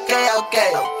like okay.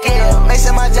 Yeah,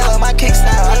 mixing my jello, my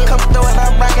kickstyle. I come through and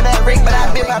I'm rocking that ring, but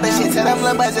I been poppin' shit till them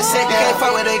little buzz are sick. You can't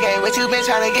fuck with the game, what you been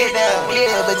tryna get down?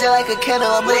 Yeah, but just like a candle,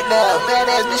 I'm lit down.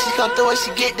 Badass bitch, she come through and she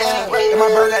get down. And my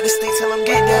bro got the stick till I'm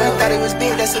get down. Thought it was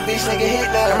big, that's a bitch nigga hit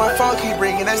down. And my phone keep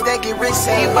ringing, that's that get rich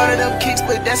sound. Burn them kicks,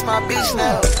 but that's my bitch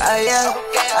now.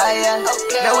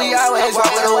 Know we always walk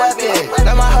with a weapon.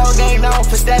 Now my whole gang known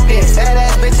for stepping. That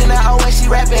ass bitch in the O when she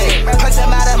rapping. Punch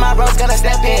him out and my bro's gonna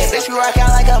step in. Bitch, we rock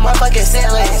out like a motherfucking set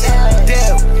list.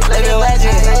 Damn, living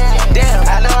legend. Damn,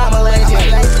 I know I'm a legend.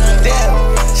 Damn,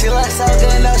 she looks so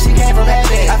good, know she came from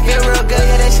heaven. I feel real good,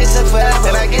 yeah, that shit took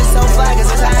forever. And I get so fly, cause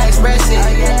it's how I express it.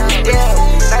 Damn,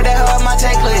 like that hoe up my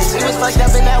checklist. We was fucked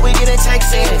up and now we get a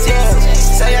text in. Damn,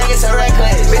 so young and so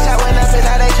reckless. Bitch, I went up and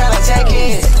now they tryna check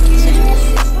in.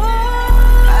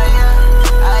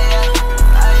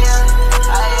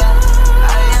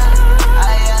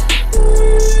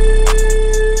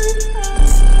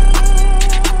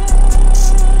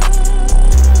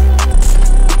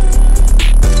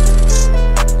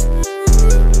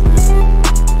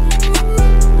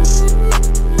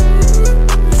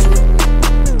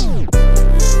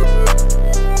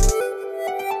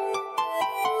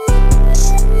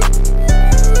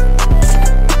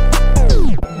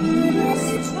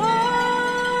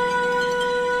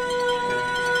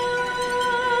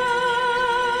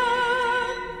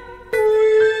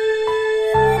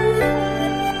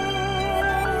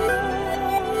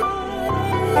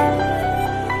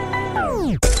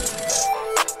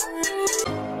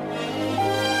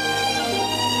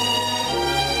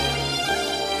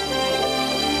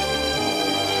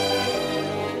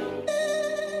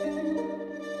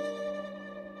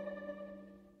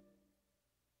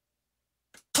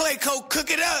 Cook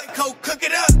it up, cook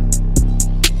it up.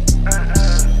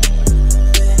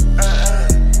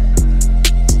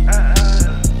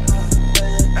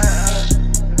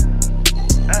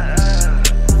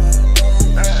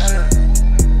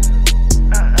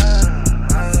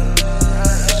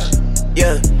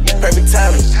 Yeah, perfect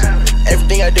timing.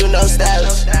 Everything I do, no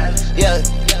stylish. Yeah,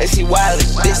 and she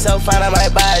wildin'. Bitch so fine, I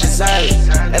might buy a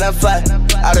designer. And I'm fly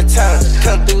out of town.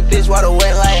 Come through, bitch, water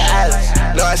wet like islands.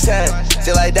 No, I shine,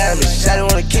 just like diamonds. Shawty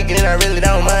wanna kick it and I really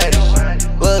don't mind it.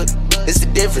 Look, it's the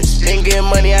difference. Ain't getting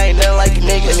money, I ain't nothing like a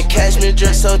nigga. And the cashmere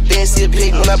dress so thin, see a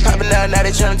pic. When I pop it out, now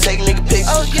they tryna take a nigga picture.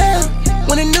 Oh yeah,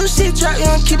 when the new shit drop,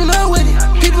 yeah, I'm keeping up with it.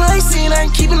 People ain't seen, I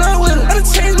ain't keeping up with them. I done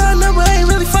changed my number, I ain't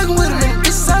really fucking with them. And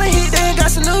this is all I hit, they ain't got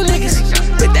some new niggas.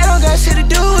 But that don't got shit to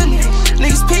do with me.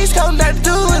 Niggas peace, cause I'm not to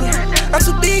do with them. I'm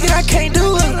too big and I can't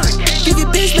do it. Give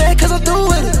your bitch back, cause I'm through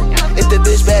with it. If the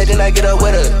bitch bad, then I get up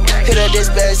with her. Hit her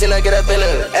dispatch, then I get up in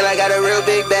her. And I got a real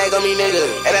big bag on me, nigga.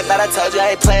 And I thought I told you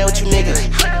I ain't playing with you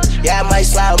niggas. Yeah, I might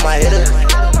slide with my hitter.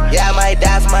 Yeah, I might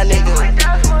die for my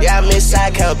nigga. Yeah, I miss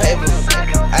side count paper.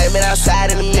 I ain't been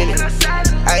outside in a minute.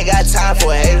 I ain't got time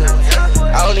for a hater.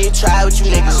 I don't even try with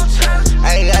you niggas.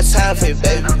 I ain't got time for it,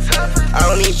 baby. I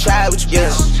don't even try with you,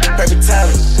 yeah. Perfect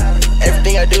timing.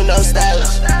 Everything I do, no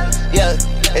stylish. Yeah,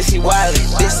 and she wildin'.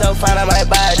 Bitch so fine, I might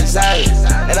buy a designer.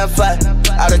 And I'm fly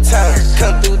out of town.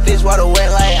 Come through, bitch, water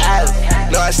wet like island.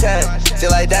 No, I shine,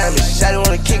 just like diamonds. Shawty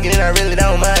wanna kick it and I really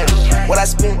don't mind. What I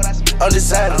spend on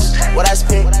designers. What I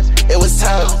spent, it was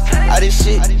time. All this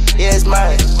shit, yeah, it's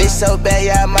mine. Bitch so bad,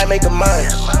 yeah, I might make a mine.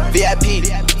 VIP,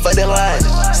 for the line.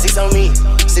 6 on me,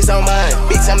 6 on mine.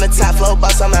 Bitch, I'm the top flow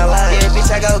boss on my line. Yeah, bitch,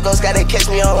 I go ghost, gotta catch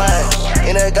me online.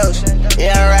 In a ghost,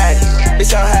 yeah, I'm riding.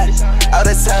 Bitch, I'm hot, all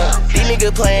the time. These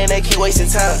niggas playing, they keep wasting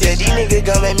time. Yeah, these niggas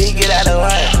gon' make me get out of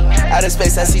line. Out of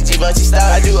space, I see givenchy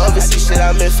style. I do overseas shit,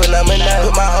 I'm in phenomenon.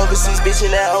 Put my overseas bitch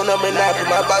in that whole number 9. Put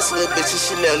my boss little bitch in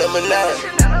Chanel number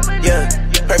 9. Yeah,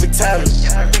 perfect timing.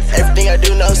 Everything I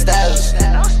do, no stylish.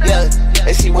 Yeah,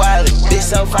 and she wildin'. Bitch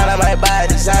so fine, I might buy a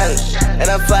designer. And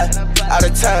I'm fly all the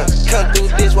time. Come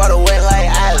through this water wet like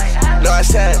island. No, I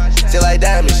shine, just like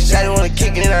diamonds. Shawty wanna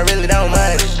kick it and I really don't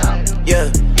mind it. Yeah,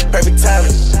 perfect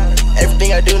timing.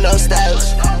 Everything I do, no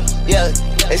stylish. Yeah,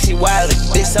 and she wildin'.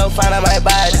 Bitch so fine, I might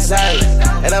buy a designer.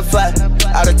 And I'm fly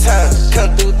all the time.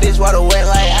 Come through this water wet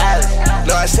like island.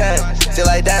 No, I shine, just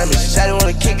like diamonds. Shawty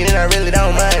wanna kick it and I really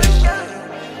don't mind it.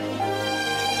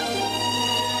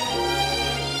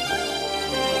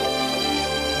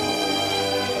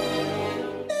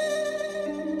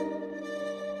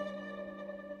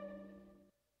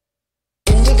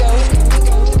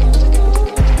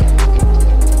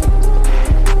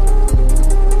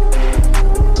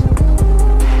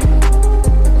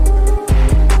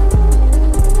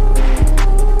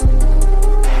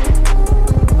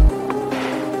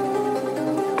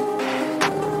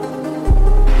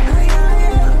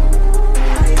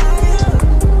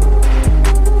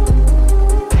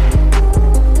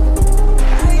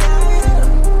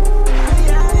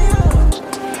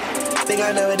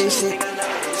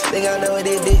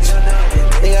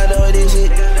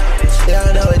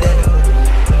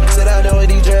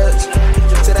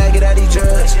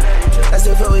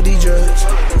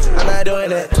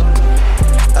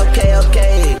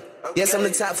 Yes, I'm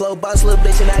the top flow boss, little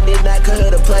bitch, and I did not come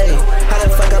here to play. How the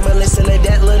fuck I'ma listen to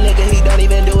that little nigga? He don't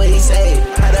even do what he say.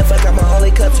 How the fuck I'ma only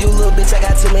cuff you, little bitch? I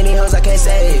got too many hoes I can't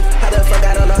save. How the fuck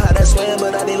I don't know how to swim,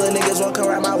 but all these little niggas won't come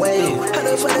around my way. How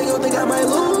the fuck they gon' think I might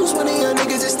lose when these young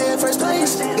niggas just stay in first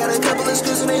place? Got a couple of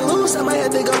screws and they loose, I might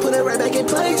have to go put it right back in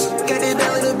place. Got this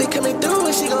bad little bitch coming through,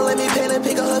 and she gon' let me paint and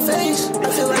pick on her face. I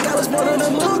feel like I was born on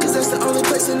the moon, cause that's the only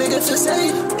place a nigga feel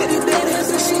safe. Got these bad ass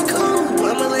and shit cool,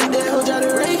 I'ma let that hoe drive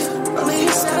the race. On the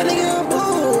east side, nigga, I'm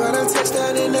bull. I done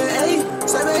touchdown in the A.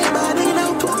 So everybody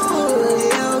no pool.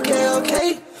 Yeah,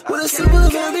 okay. With a super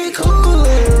very cool.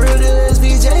 And real deal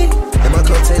SBJ. And my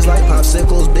cup tastes like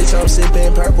popsicles. Bitch, I'm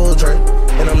sipping purple drink.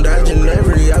 And I'm dodging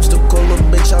every obstacle. Little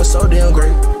bitch, I'm so damn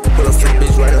great. Put a freak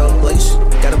bitch right on place.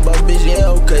 Got a boss bitch, yeah,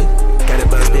 okay. Got a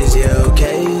boss bitch, yeah,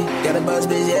 okay. Got a boss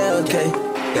bitch, yeah, okay.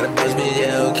 Got a boss bitch,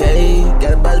 yeah, okay.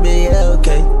 Got a boss bitch, yeah,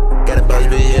 okay. Got a boss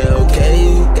bitch, yeah, okay.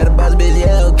 Got a boss bitch,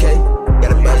 yeah, okay.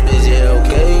 Got a boss bitch, yeah,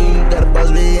 okay. Got a boss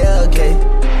bitch, yeah, okay.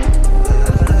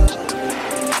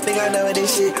 Think I know what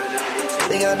this shit.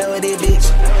 Think I know what this bitch.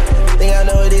 Think I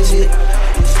know what this shit.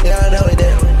 Think I know what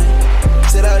that.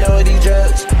 Said I know what these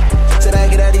drugs. Said I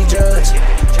get out these drugs.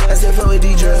 I still fuck with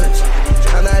these drugs.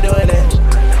 I'm not doing that.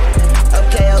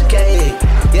 Okay.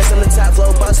 Yes, I'm the top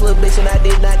flow boss, little bitch, and I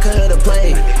did not come here to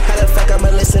play. How the fuck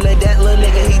I'ma listen to that little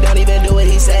nigga? He don't even do what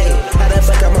he say. How the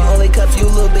fuck I'ma only cuff you,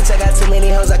 little bitch? I got too many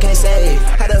hoes I can't save.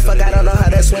 How the fuck I don't know how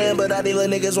to swim, but all these little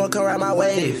niggas won't come around my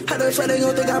way. How the fuck they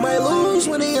gon' think I might lose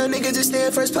when the young niggas just stay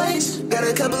in first place? Got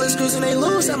a couple of screws and they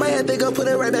loose, I might have to go put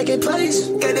it right back in place.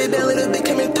 Got this bad little bitch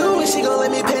coming through, and she gon' let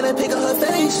me paint and pick on her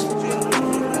face.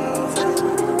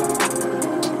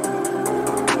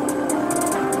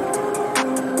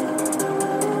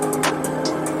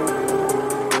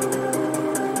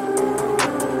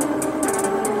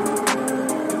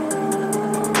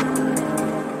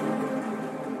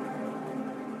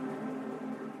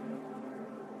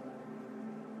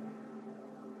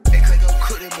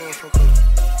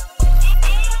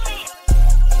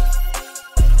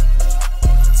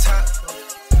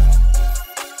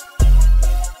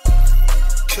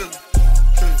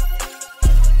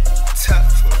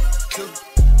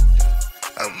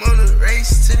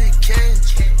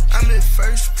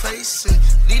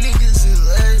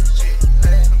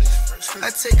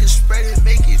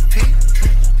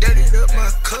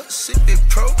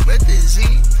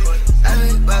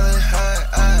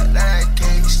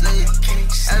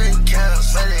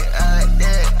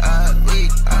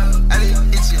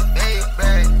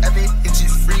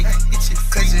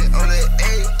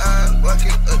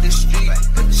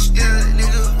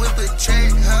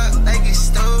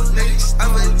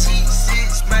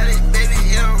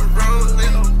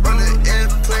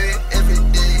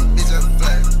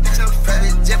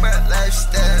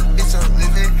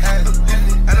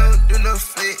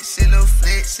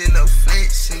 No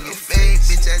flex, and your main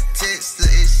bitch I text her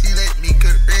and she let me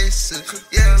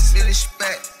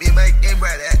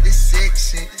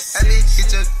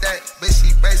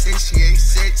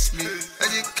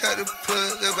cut the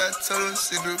plug up, I told him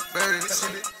send the bird.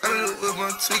 I'm in the whip, I'm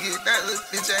tweaking, that little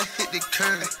bitch, I hit the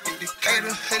curve. Got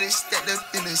a 100 stacked up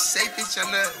in the safe, bitch,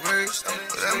 I'm not worried.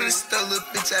 But I'm in the store, little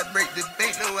bitch, I break the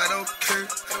bank, no, I don't care.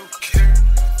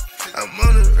 I'm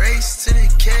on a race to the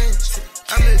cash.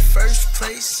 I'm in first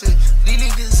place, and these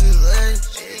niggas in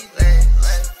last.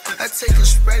 I take a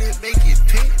Sprite and make it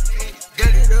pink.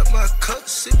 Dirty up my cup,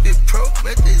 sippin'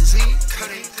 promethazine. I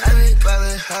been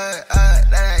ballin' hard,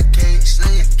 that I can't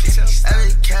sleep. I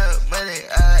been countin' money,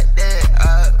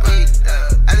 that week.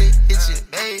 I been hitchin'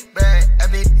 Maybach, I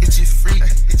been hitchin' free.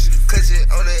 Clutchin'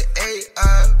 on the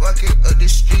AR, walking up the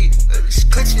street.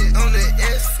 Clutchin' on the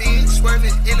FE,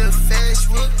 swerving in a fast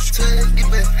whoop. Till I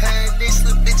get behind this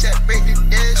little bitch, I break the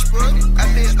dashboard. I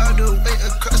been all the way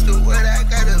across the world, I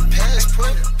got a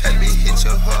passport. I been hit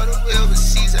your heart away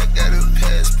overseas, I got a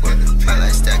passport. My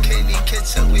lifestyle can't even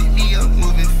catch up with me, I'm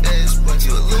moving fast. But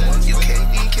you a little one, you can't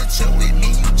even catch up with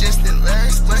me, you just the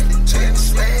last one. Check out the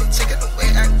swag, check out the way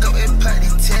I go and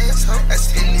party tags. I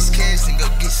spend this cash and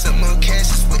go get some more cash,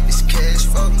 that's what this cash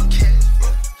for.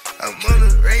 I'm on a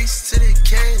race to the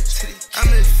cash. I'm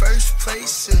in first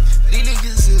place, and these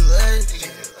niggas in last.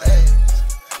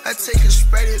 I take a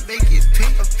Sprite and make it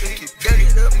pink. Dirty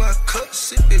up my cup,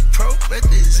 sippin'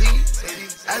 promethazine.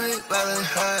 I been ballin'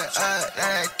 hard, that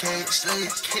I can't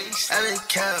sleep. I been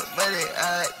countin' money,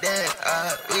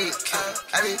 that week.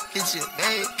 I been hitchin'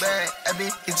 Maybach, I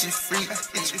been hitchin' free.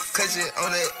 Clutchin'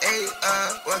 on the AR,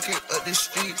 walking up the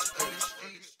street.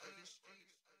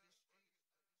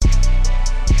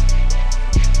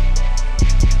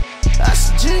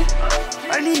 Oxygen,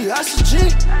 I need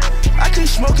oxygen. I keep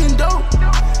smoking dope,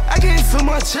 I can't feel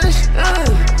my chest.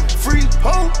 Free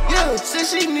hoe, yeah, said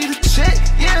she need a check,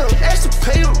 yeah. Asked to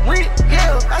pay her rent,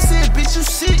 yeah. I said, bitch, you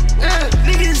sick,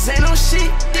 niggas ain't on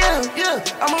shit, yeah.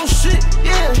 I'm on shit,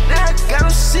 yeah. Now I got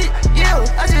on shit, yeah.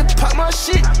 I just pop my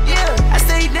shit, yeah. I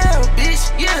stay down,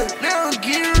 bitch, yeah. Now I'm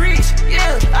getting rich,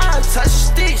 yeah. I'll touch the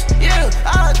sticks, yeah.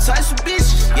 I'll touch the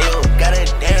bitches, yeah. Got her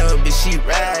down, bitch, she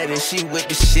ride and she with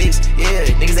the shits, yeah.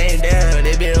 Niggas ain't down,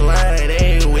 they been lying, they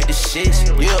ain't with the shits,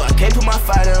 yeah. I can't put my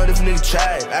fire down if nigga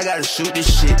try it. I gotta shoot this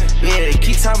shit, yeah. They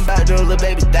keep talking about them little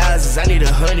baby thousands, I need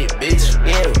 100, bitch,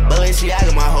 yeah.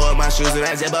 Balenciaga, my hoe, my shoes, and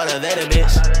I just bought a leather,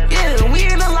 bitch, yeah. We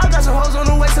in the lock, got some hoes on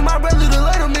the waist, and my brother the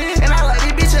letterman. And I like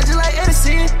this bitch, I just like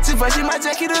Edison. Too much in my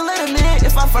jacket, the letterman.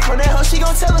 If I fuck on that hoe, she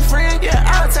gon' tell a friend, yeah.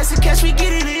 I'll text the cash, we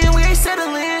get it in, we ain't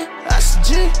settling.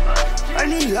 Oxygen, I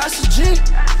need oxygen.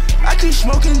 I keep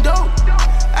smoking dope,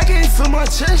 I can't feel my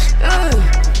chest,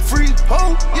 free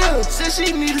hoe, yeah. Said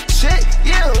she need a check,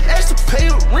 yeah. Asked to pay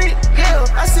her rent, yeah.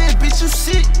 I said, bitch, you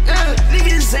sick,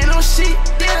 niggas ain't on shit,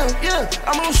 yeah.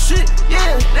 I'm on shit,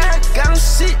 yeah. Now I got on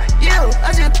shit, yeah.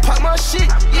 I just pop my shit,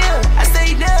 yeah. I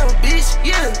stay down, bitch,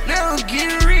 yeah. Now I'm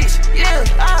getting rich, yeah.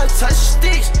 I'll touch the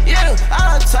sticks, yeah.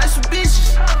 I'll touch the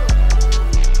bitches.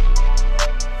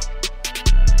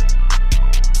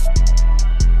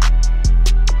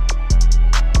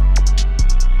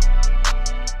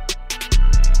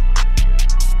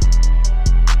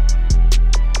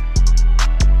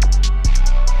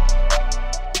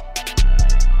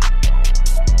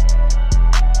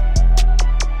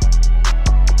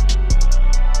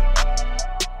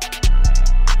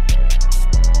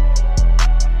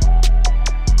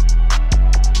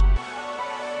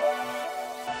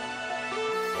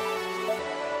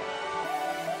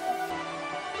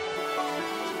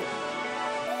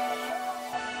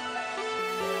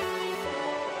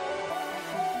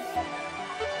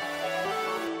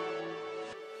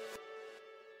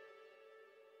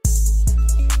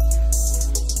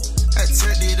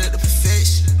 Turned it up to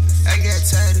perfection. I got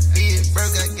tired of being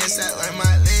broke, I guess I learned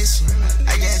my lesson.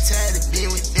 I got tired of being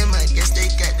with them, I guess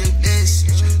they got the best.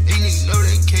 These niggas know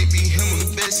they can't be him on the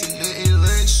best and nothing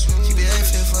less. Keep it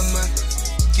effing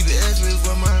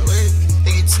for my way.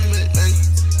 They get too much money,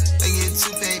 they get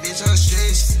too paid, bitch, I'm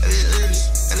stressed. I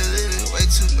been living way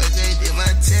too much, I did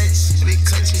my text. I been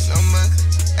clutching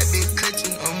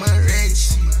on my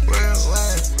racks.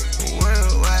 Worldwide,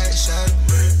 shot.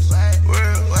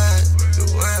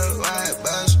 Worldwide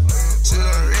boss. So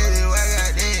I'm ready, I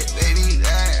got that, baby,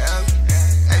 light up.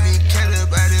 I been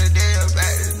killed by the day, about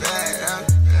to light up.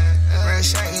 Run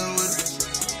shotgun with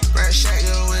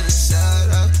a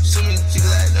side up. So many people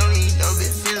I don't even know,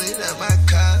 been filling up my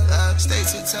car up. Stay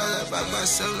too tall up by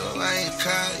myself, no, I ain't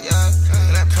caught, y'all.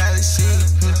 And I probably seen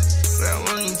it, but I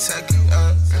won't even talk it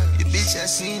up. Your bitch, I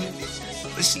seen it,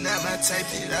 but she not my type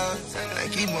at all. I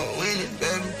keep on winning,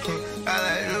 baby. All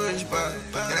I do is buy,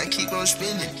 and I keep on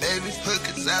spending, baby.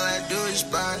 Cause all I do is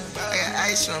buy. I got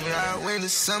ice on me, I win the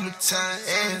summertime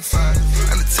and fire.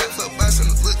 I'm the top floor boss, I'm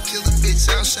the look killer bitch.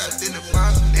 I'm shot in the bar.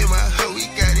 In my hoe, we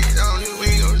got it on, and we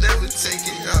ain't gon' never take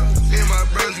it off. In my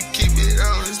bros, we keep it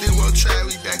on, and they won't try,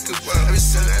 we back up on. I been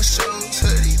selling our shows,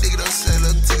 hoodie, nigga don't sell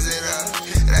no things at all.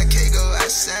 And I can't go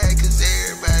outside, cause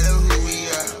everybody know who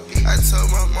we are. I told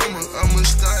my mama I'ma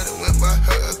start and went by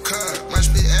her a car.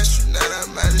 Must be astronaut,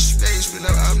 I'm out of space, but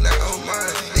no, I'm not on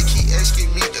mine. They keep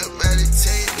asking me about the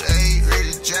tape, but I ain't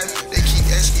ready to drop it. They keep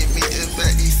asking me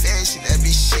about the fashion, that be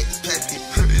shit packed.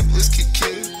 This could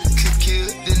kill,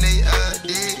 then they all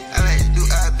dead. I like to do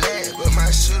all black, but my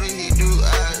shooter, he do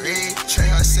all red. Try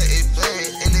hard, set it black,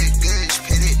 and the goods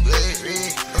painted blood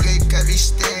red. Okay, got me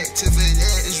stacked, to for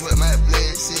that is what my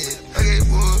blood said. Okay,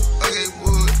 boy,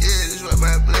 yeah, this is what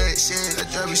my blood said. I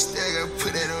drop a stack, I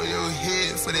put that on your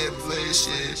head for that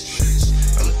bloodshed.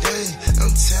 I'm done,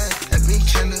 I'm tired, I been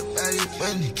counting up all these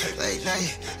money. Late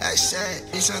night, outside,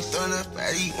 bitch, I'm throwing up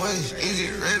all these ones.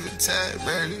 Engine revving, tire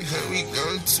burning, we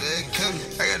going to it coming.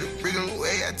 I gotta bring them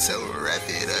away, I tell them wrap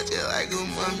it up just like a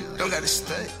mummy. Don't gotta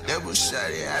stunt, double shot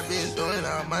it, I been doing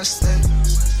all my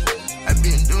stunts. I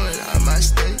been doing all my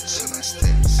stunts.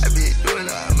 I been doing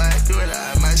all my stunts. I been doing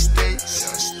all my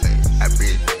stunts. I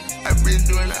been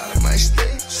doing all my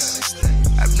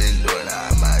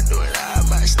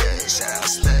stunts. Shout out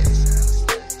stunts.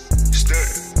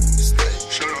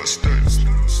 Shout out stunts.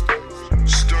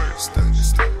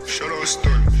 Shout out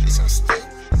stunts.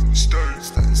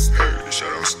 Hey,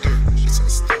 shout out stunts.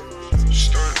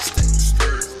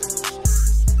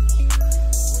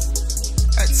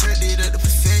 I turned it up to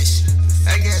perfection.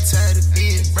 I got tired of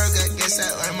being broke, I guess I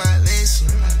learned my lesson.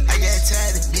 I got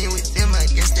tired of being with them, I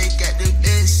guess they got the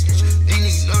best. These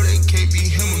niggas know they can't be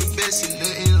him on the best and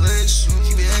nothing less.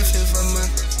 Keep it effing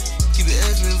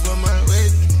for my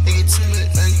weapon. They get too much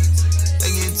money, they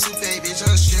get too bad, bitch,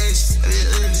 I'm stressed. I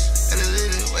been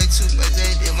living way too much,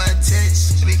 I did my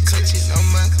text. I been clutching on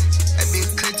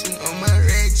my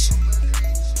ratchet.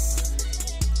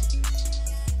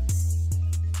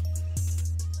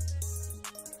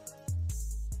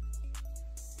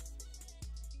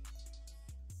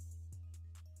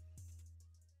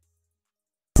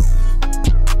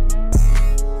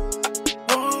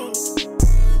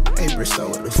 Hey, Bristol,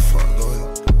 what the fuck going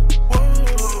on?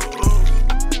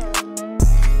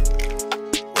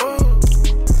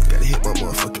 Gotta hit my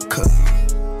motherfucking cup.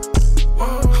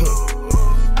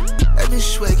 I been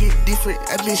swagging different,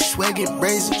 I been swagging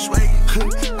brazen.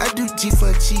 I do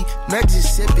givenchy, not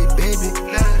just sip it, baby.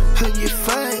 You're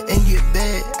fine and you're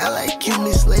bad. I like you,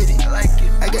 Miss Lady.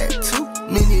 I got too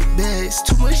many bags,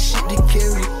 too much shit to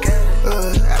carry.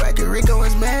 I like a Rico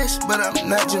and Smash, but I'm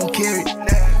not Jim Carrey.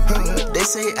 They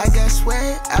say I got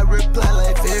swag, I reply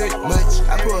like very much.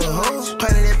 I put a whole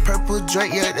pint of that purple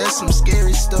drink, yeah, that's some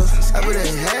scary stuff. I put a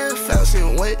half ounce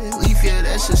in wet leaf, yeah,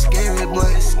 that's a scary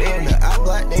blunt. They on the I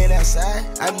block, they ain't outside.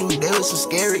 I knew they was some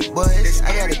scary boys.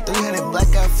 I got a 300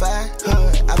 blackout 5,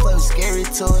 I play with scary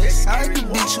toys. I like a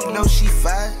bitch who know she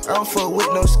fine. I don't fuck with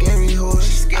no scary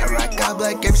horse. I rock out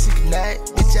black every single night,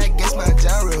 bitch, I guess my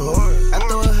genre horror. I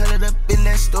throw 100 up in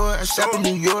that store, I shop in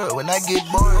New York when I get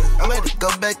bored. I'm ready to go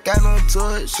back out on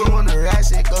tour. She wanna ride,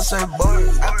 she go surfboard.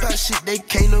 I pop shit they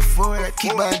can't afford. I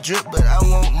keep my drip, but I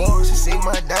want more. She see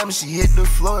my diamond, she hit the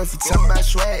floor. If you talk about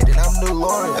swag, then I'm the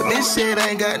Lord. A bitch said I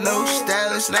ain't got no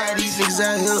stylist. Now these niggas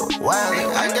out here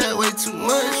wildin'. I got way too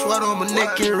much water on my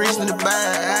neck and reason to buy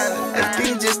an island.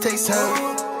 Everything just takes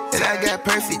time, and I got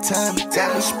perfect time.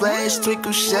 Diamond splash,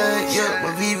 twinkle shine, yeah,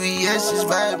 my VVS is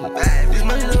vibing. This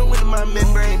money done went in my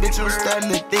membrane, bitch, I'm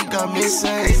starting to think I'm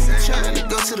insane. Trying to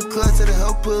go to the club, to the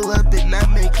hoe pull up and not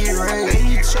make it rain. Ain't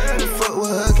you trying to fuck with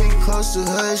her, can't close to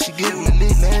her, she give me a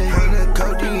nickname. On that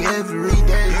codeine every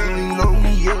day, you ain't know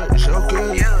me, yeah, it's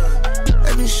okay.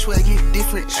 I been swagging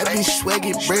different, I been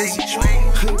swagging brazen.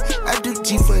 I do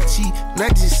givenchy,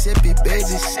 not just sip it,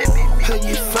 baby.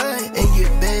 You're fine and you're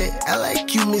bad. I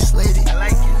like you, Miss Lady. I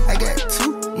got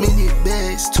too many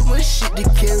bags, too much shit to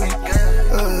carry.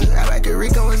 I like a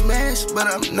Rico and Smash, but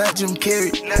I'm not Jim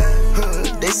Carrey.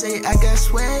 They say I got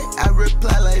swag, I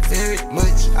reply like very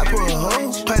much. I put a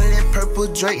whole pint of that purple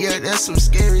drink, yeah, that's some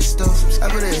scary stuff. I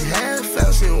put a half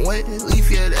ounce in wet leaf,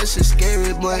 yeah, that's a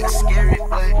scary blunt. It's scary,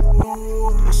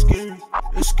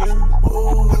 it's scary.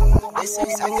 They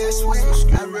say I got swag,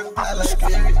 I reply like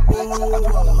very much. I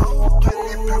put a whole pint of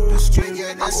that purple string,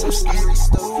 yeah, that's some scary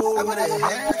stuff. I put a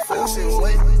half ounce in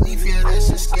wet leaf, yeah, that's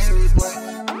a scary blunt.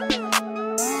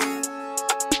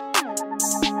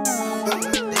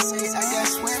 They say I got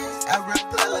swag, I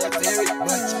reply like very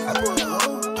much. I put a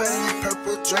whole pint of that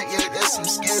purple drink, yeah, that's some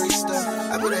scary stuff.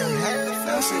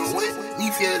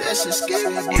 yeah, that's a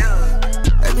scary boy.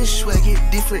 I been swagging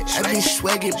different, I been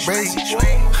swagging brazy.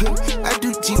 I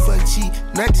do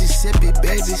G4G, not just separate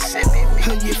babies.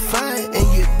 You're fine and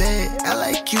you're bad, I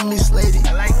like you, Miss Lady.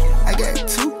 I got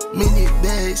too many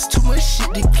bags, too much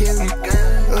shit to carry.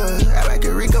 I like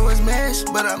a Rico's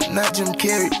mask, but I'm not Jim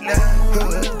Carrey.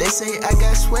 They say I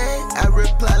got swag, I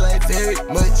reply like very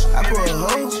much. I put a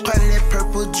whole pot of that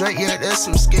purple drink, yeah, that's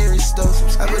some scary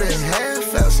stuff. I put a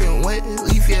half ounce in one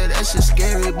leaf, yeah, that's a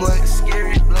scary blunt.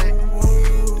 Scary blunt.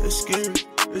 It's scary,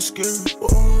 it's scary.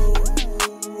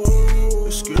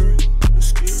 It's scary, it's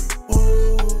scary.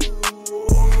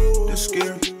 It's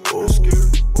scary, it's scary.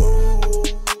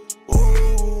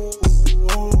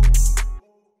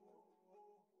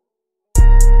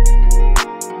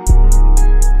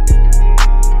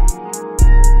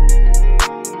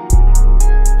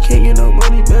 Can't get no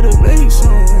money, better make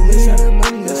some. Let's have that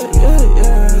money, Let's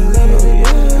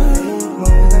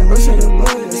have that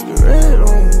money, that's the red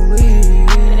only.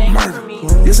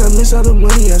 Yes, I miss all the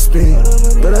money I spent,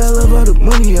 but I love all the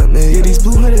money I made. Yeah, these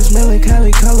blue hunters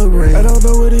melancholy coloring. I don't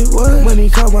know what it was.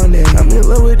 Money called my name. I'm in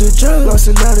love with the drug,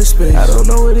 lost in outer space. I don't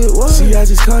know what it was. See, I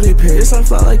just caught it paid. Yes, I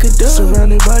fly like a dove,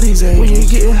 surrounded by these aims. When you're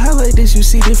getting high like this, you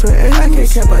see different angles. I can't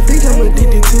cap, I think I'm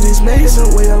addicted to this maze. The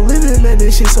way I'm living, man,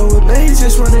 this shit so amazing.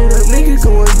 Just running up, nigga,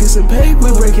 go and get some paper.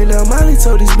 We breaking down Molly,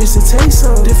 told this bitch to take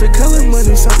some. Different color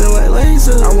money, something like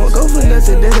laser. I won't go for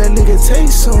nothing, then that nigga take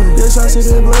some. Yes, I see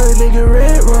the blood, nigga,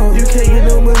 red wrong. You can't get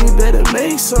no money, better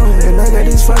make some. And I got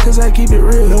this fight cause I keep it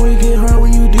real. Know it get hard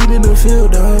when you deep in the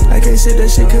field, dog. I can't say that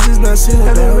shit cause it's not sealed.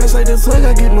 I don't rest like the plug,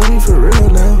 I get money for real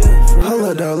now. Hold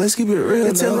up, dog, let's keep it real.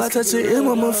 Until I touch it in,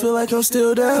 I'ma feel like I'm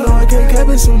still down. No, I can't cap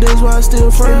it some days while I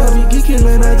still frown. And I be geeking,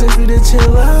 man, I just need to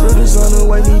chill out. Real designer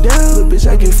wipe me down. But bitch,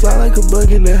 I can fly like a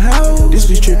bug in the house. This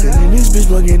bitch tripping and this bitch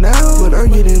bugging out. But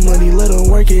I'm getting money, let them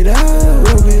work it out.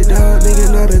 Real big dog, nigga,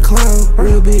 not a clown.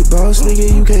 Real big boss, nigga,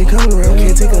 you can't come around.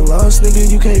 Can't take a loss, nigga,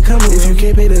 you can't come around. If you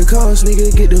can't pay the cost,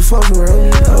 nigga, get the fuck around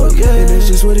me. Oh yeah, and that's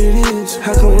just what it is.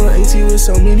 How come run 18 with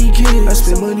so many kids? I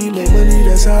spend money, make money,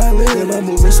 that's how I live. And I'm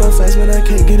moving so fast, man, I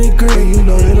can't get a grip. And you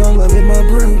know that I'm loving my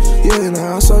bro. Yeah, and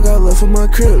I also got love for my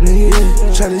crib, nigga.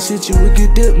 Yeah, try to shit you with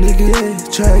good dip, nigga. Yeah,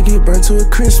 try to get burnt to a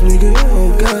crisp, nigga.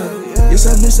 Oh God. Yes,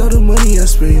 I miss all the money I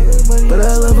spent, but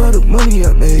I love all the money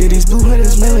I made. Yeah, these blue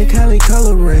hunters melancholy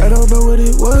coloring. I don't know what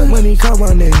it was. Money called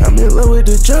my name. I'm in love with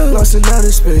the drug, lost in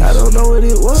outer space. I don't know what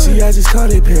it was. See, I just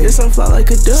caught it paid. Yes, I'm fly like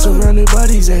a dove, surrounded by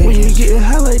these aims. When you're getting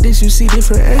high like this, you see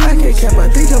different angles. I can't cap, I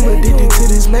think I'm addicted to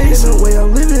this maze. The way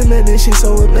I'm living, man, this shit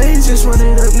so amazing. Just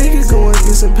running up, nigga, go and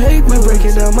get some paper. We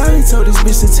breaking down Molly, told this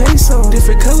bitch to take some.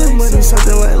 Different color money,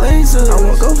 something like laser. I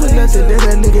won't go for nothing, then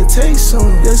that nigga take some.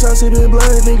 Yes, I see the blood,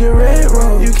 nigga, red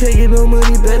wrong. You can't get no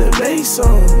money, better make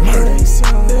some. Yeah.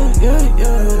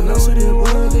 No, see the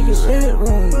blood, nigga, red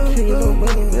wrong. You can't get no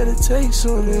money, better take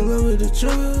some. In love with the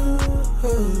drugs.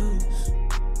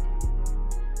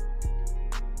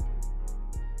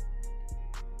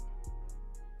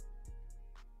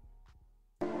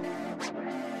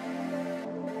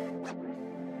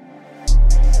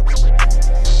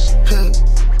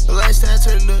 The lifestyle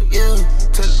turn up, yeah.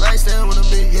 Turn the lights down when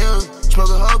I'm in, yeah. Smoke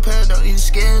a whole pound, don't eat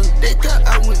scam. They thought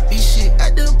I wouldn't be shit.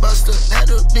 I done bust up, now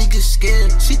them niggas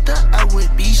scared. She thought I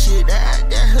wouldn't be shit. I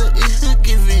got her in her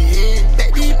giving head.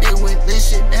 Back then they went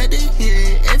listen, now they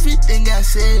hearing everything I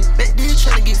said. Back then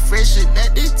tryna get fresher, now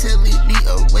they telling me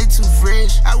I'm way too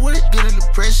fresh. I wouldn't get under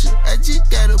pressure, I just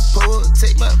gotta pull up,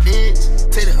 take my meds.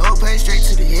 Take the whole pain straight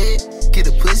to the head. Get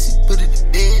a pussy, put it to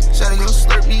bed. Shawty gon'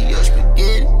 slurp me your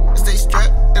spaghetti. I stay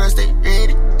strapped and I stay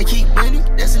ready. And keep money,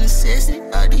 that's a necessity.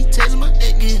 All these tells my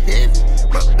neck get heavy.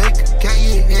 My bank account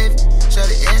get heavy.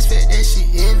 Shawty ass fat, that shit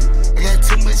heavy. I got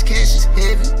too much cash, it's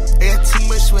heavy. I got too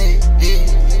much swag, yeah.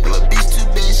 And my bitch too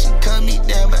bad, she calm me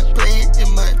down by playing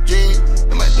in my dread.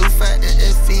 And my new fight at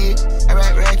FN. I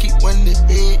ride around, keep one in the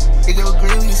head. It go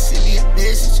green when you send me a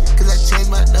message. Cause I changed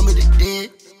my number to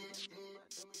dead.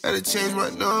 I done changed my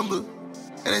number.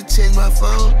 I done changed my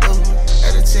phone number.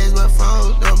 I done changed my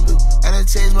phone number. I done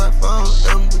changed my phone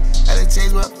number. I done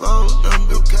changed my phone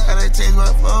number. I done changed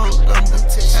my phone number.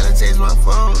 I done changed my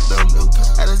phone number.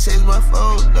 I done changed my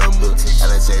phone number. I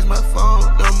done changed my phone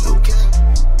number.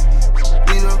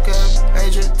 We don't come, I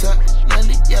just talk, none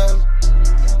of y'all.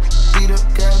 We don't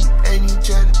come, ain't you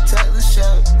tryna talk the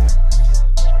shop.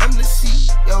 I'm the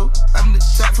CEO, I'm the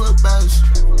top floor boss.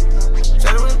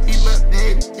 Tryna wanna be my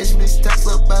baby, and she makes top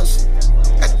floor boss.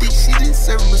 I think she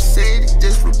deserve a Mercedes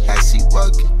just from how she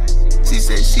walking. She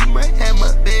said she might have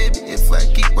my baby if I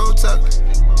keep on talking.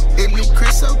 And the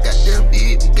Chris so goddamn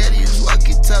big, gotta use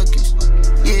walkie-talkies.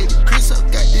 Yeah, the Chris so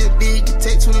goddamn big, it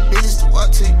take 20 minutes to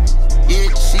walk to you. Yeah,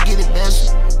 she get it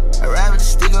massive.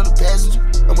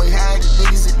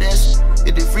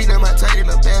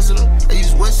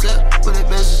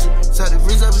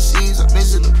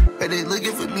 they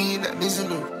looking for me and not missing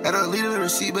them. I don't leave no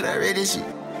receipt, but I read that shit.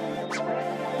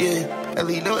 Yeah, I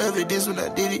leave no evidence when I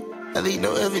did it. I leave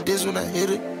no evidence when I hit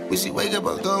it. When she wake up,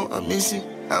 I'm gone, I'm missing.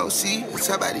 I don't see what's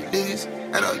up about these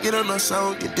niggas. I don't get on no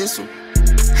song, get this one.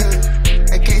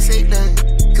 I can't say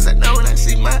nothing, cause I know when I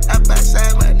see my op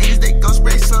outside, my niggas, they gon'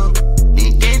 spray some. Me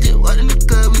and Gang just walk in the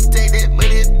club, we take that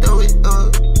money and throw it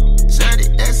up.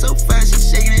 Shawty, that's so fine, she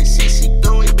shaking that shit, she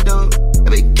going dumb. I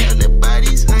been counting up all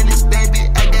these hundreds, baby,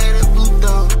 I got a blue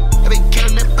dog. I been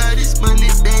counting up all this money,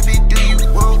 baby, do you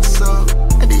want some?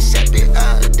 I been shopping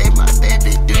all day, my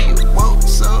baby, do you want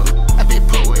some? I been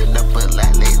pouring up a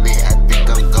lot lately, I think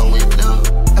I'm going dumb.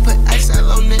 I put ice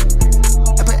all on it,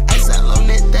 I put ice all on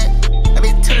it, that. I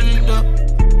been turning up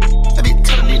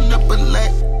a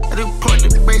lot. I done poured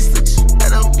the bracelets, I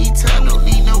don't need time, don't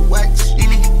need no watch. These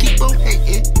niggas keep on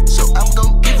hating, so I'm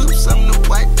gon' give them something to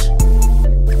watch.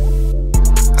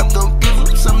 I'm gon' give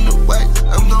them something to watch.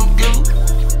 I'm gon' give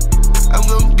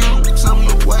them something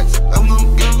to watch. I'm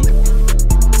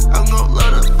gon'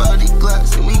 load up all these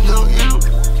Glocks and we gon' hit them.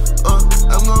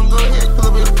 I'm gon' go ahead,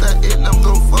 pull up in that and I'm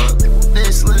gon' fuck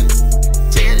that slut.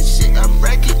 Check out this shit, I'm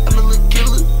racket, I'm a little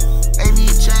killer. Ain't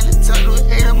even tryna talk to a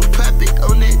hate, I'ma pop it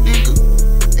on that nigga.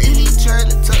 Ain't even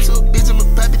tryna talk to a bitch, I'ma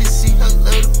pop it to see her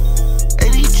later.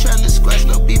 Ain't even tryna squash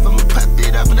no beef, I'ma pop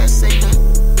it off and I say nothing.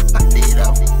 Pop it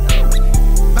off,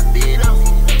 pop it off,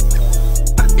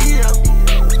 pop it off,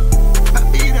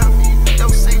 pop it off.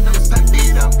 Don't say no, pop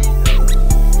it off,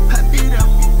 pop it off,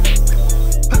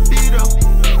 pop it off,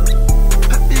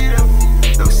 pop it off.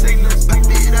 Don't say no, pop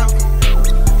it off,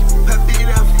 pop it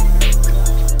off,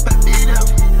 pop it off,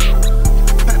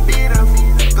 pop it off.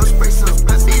 Go spray some,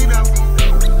 pop it off,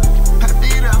 pop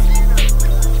it off,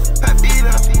 pop it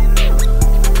off,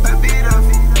 pop it off.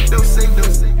 Don't say no.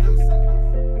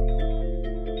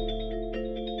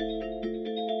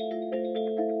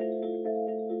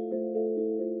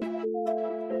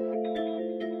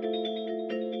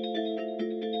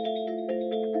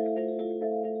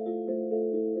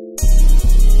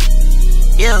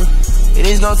 Yeah, it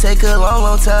is gon' take a long,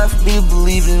 long time for me to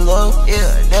believe in love. Yeah,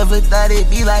 I never thought it'd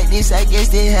be like this, I guess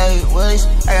that's how it was.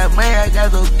 I got money, I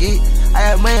gotta go get. I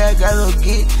got money, I gotta go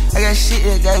get. I got shit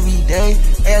that gotta be done.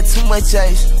 I got too much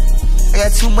ice. I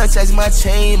got too much ice in my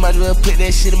chain, might as well put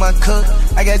that shit in my cup.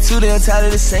 I got too damn tired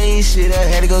of the same shit, I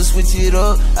had to go switch it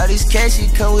up. All this cash,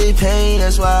 it come with pain,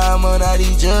 that's why I'm on all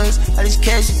these drugs. All this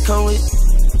cash, it come with...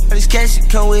 All this cash shit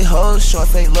come with hoes, short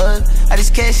fake love. All this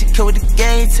cash shit come with the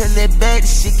game, turn that back,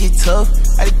 this shit get tough.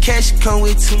 All this cash shit come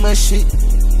with too much shit,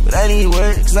 but I need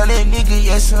work, cause I'm that nigga,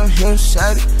 yes I'm him,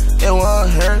 shot it. That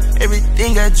won't hurt,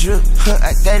 everything I drip,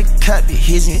 I gotta copy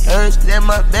his and hers. That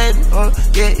my baby,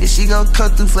 yeah, if she gon'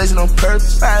 come through flexing on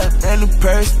purpose. Buy a brand new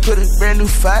purse, put a brand new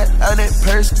fight out that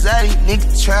purse, cause I these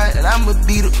niggas try, and I'ma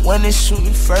be the one that's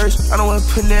shooting first. I don't wanna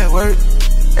put in that work.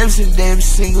 Every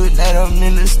single night I'm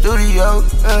in the studio.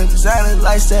 Designer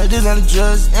lifestyle, designer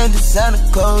drugs, and designer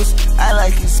clothes. I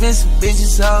like expensive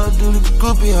bitches, I don't do the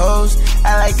groupie hoes.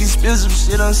 I like expensive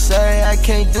shit on side, I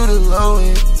can't do the low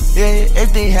end. Yeah,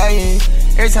 everything high end.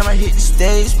 Every time I hit the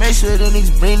stage, make sure the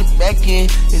niggas bring it back in.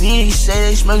 And these niggas say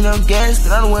they smoking on gas,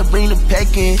 but I don't wanna bring the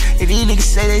pack in. And these niggas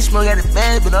say they smoke out the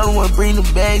bag, but I don't wanna bring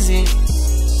the bags in.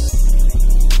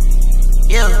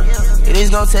 Yeah, it is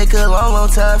gon' take a long, long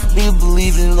time for me to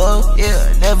believe in love. Yeah,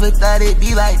 I never thought it'd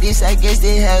be like this, I guess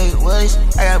that's how it was.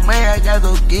 I got money, I gotta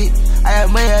go get. I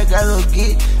got money, I gotta go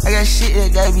get. I got shit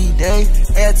that gotta be done.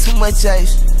 I got too much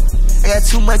ice. I got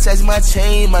too much ice in my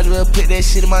chain, might as well put that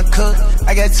shit in my cup.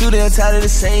 I got too damn tired of the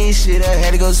same shit, I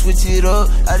had to go switch it up.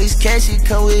 All this cash, it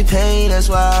come with pain, that's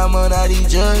why I'm on all these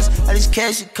drugs. All this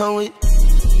cash, it come with...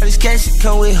 All this cash shit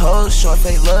come with hoes, short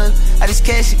fake love. All this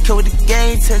cash shit come with the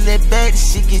game, turn that back,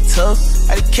 this shit get tough.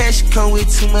 All this cash shit come with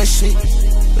too much shit,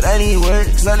 but I need work,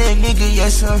 cause I'm that nigga,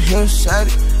 yes I'm him, shot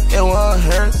it. That won't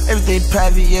hurt, everything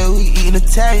private, yeah, we eatin'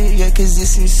 Italian, yeah, cause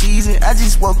it's in season. I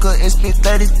just woke up and spent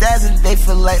 30,000 a day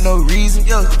for like no reason.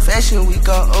 Yo, fashion week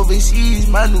on overseas,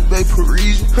 my new babe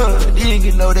Parisian. These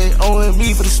niggas know they owing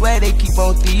me for the swag, they keep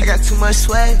on thieving. I got too much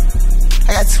swag,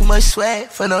 I got too much swag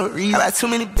for no reason. I got too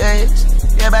many bags.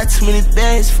 Yeah, I buy too many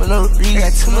bags for no reason.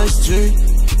 I got too much jewelry.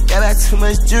 Yeah, I buy too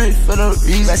much jewelry for no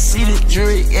reason. I see the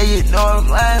jewelry, yeah, you know I'm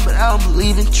lying, but I don't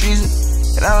believe in treason.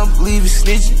 And I don't believe in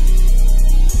snitching.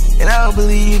 And I don't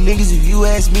believe you niggas, if you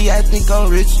ask me, I think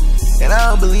I'm rich. And I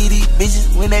don't believe these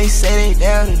bitches when they say they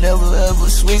down and never ever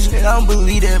switch. And I don't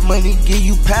believe that money give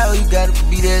you power, you gotta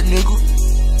be that nigga.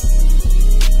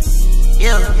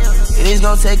 Yeah, it is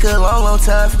gon' take a long, long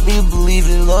time for me to believe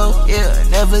in love. Yeah, I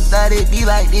never thought it'd be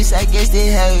like this, I guess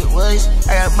that's how it was.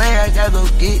 I got money, I gotta go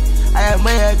get. I got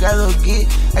money, I gotta go get.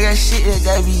 I got shit that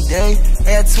gotta be done.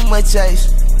 I got too much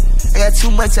ice. I got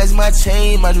too much ice in my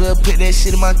chain, might as well put that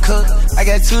shit in my cup. I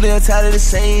got too damn tired of the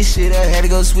same shit, I had to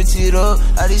go switch it up.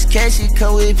 All this cash shit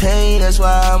come with pain, that's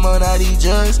why I'm on all these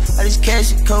drugs. All this cash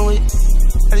shit come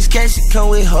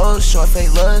with hoes, showing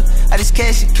fake love. All this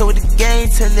cash shit come with the game,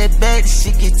 turn that back, this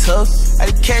shit get tough. All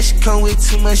this cash shit come with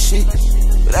too much shit,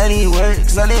 but I need work,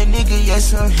 cause I'm that nigga,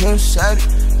 yes I'm him, shot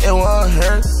it, it won't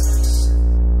hurt.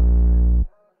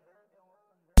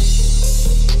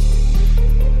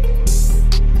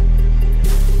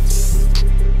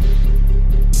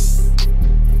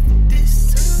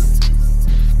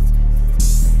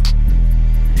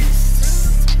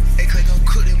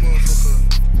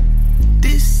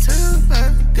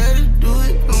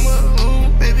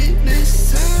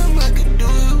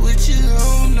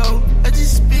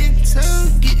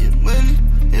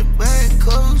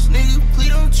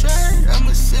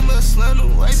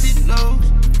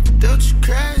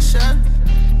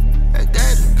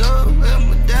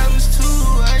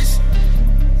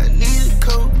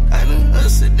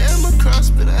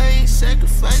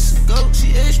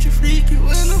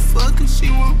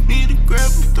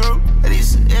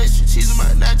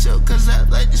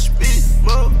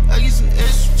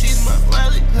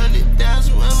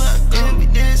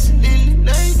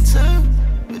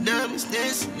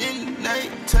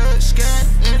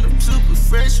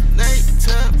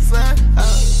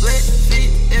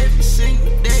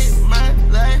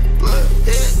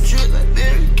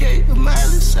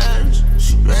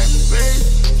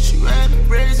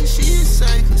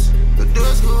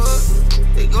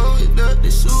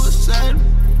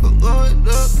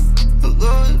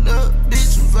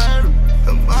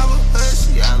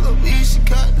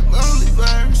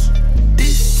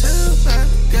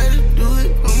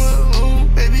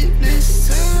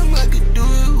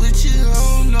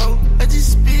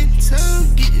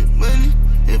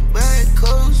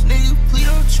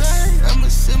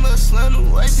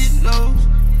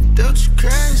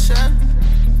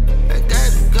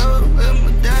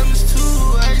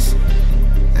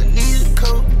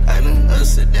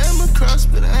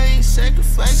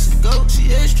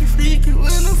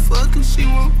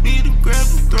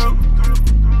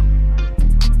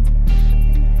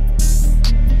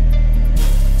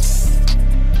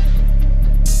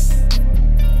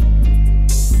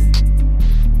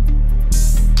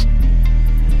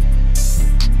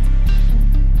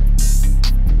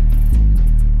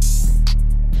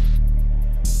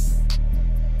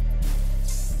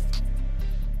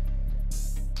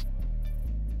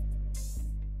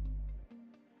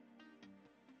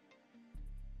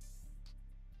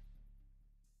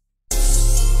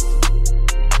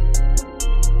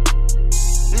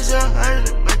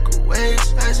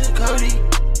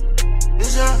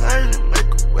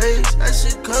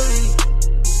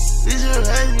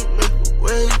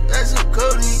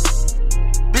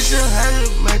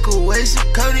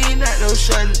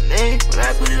 Chardonnay. When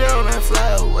I put it on, I fly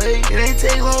away. It ain't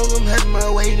take long, I'm having my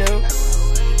way now.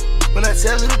 When I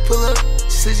tell her to pull up,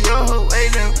 she says she on her way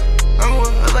now. I'm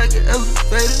on her like an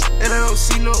elevator, and I don't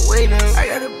see no way now. I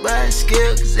gotta buy a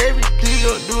scale, cause everything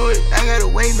I'm doing, I gotta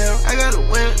weigh now. I gotta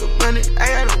weigh up the money, I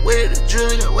gotta weigh up the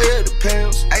drilling, I weigh up the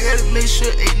pounds. I gotta make sure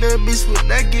ain't nothing miss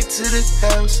when I get to the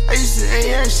house. I used to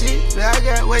ain't have shit, now I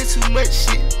got way too much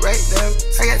shit right now.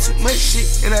 I got too much shit,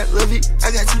 and I love it. I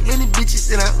got too many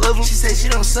bitches, and I love them. She said she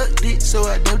don't suck dick, so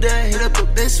I dubbed her, hit up her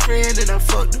best friend, and I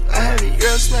fucked her. I have a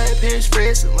girl slide, Paris,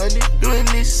 France, and London. Doing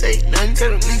this ain't nothing.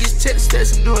 Tell them niggas check the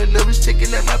stats, I'm doing numbers.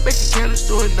 Checking out my bank account, it's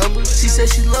doing numbers. She said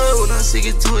she love when I'm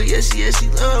singing to her. Yeah, she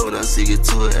love when I'm singing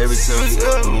to her. Every time we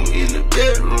go in the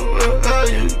bedroom,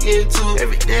 you get to it.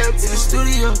 Every day I'm in the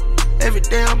studio. Every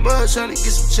day I'm up trying to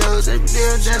get some shows. Every day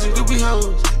I'm dancing groupie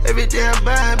hoes. Every day I'm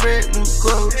buying brand new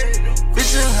clothes.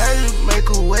 Bitch, I'm hiding the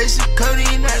microwave. Some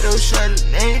codeine, not no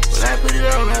Chardonnay. When I put it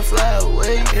on, I fly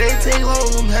away. It ain't take long,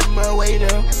 I'm having my way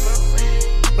now.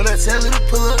 When I tell her to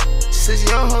pull up, she says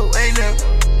she on her way now.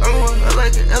 I'm on her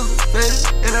like an elevator,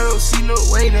 and I don't see no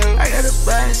way now. I gotta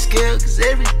buy a scale, cause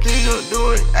everything I'm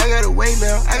doing, I gotta weigh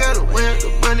now. I gotta weigh up the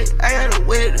money, I gotta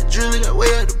weigh up the drilling, I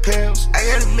weigh up the pounds. I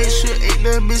gotta make sure ain't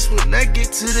nothing miss when I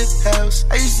get to the house.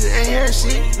 I used to ain't have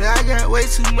shit, now I got way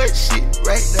too much shit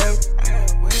right now.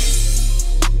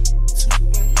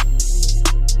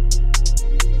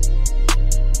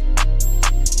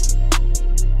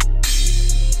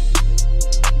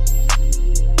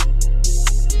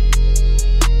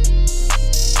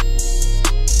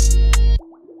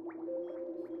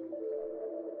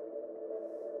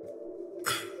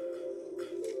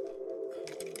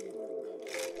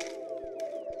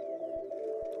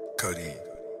 Codeine.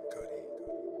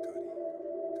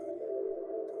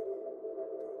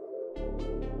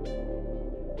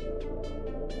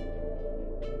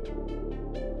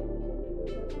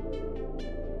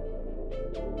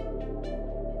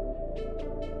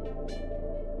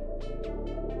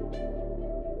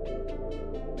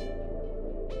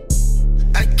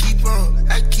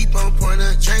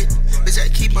 Bitch, I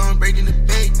keep on breaking the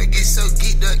bank. I get so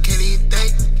geeked up, can't even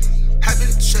think. Hop in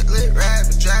the truck, let ride,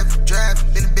 but drive,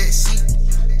 in the back seat.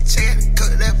 Check out the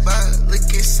coat of that bar, look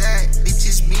inside, bitch,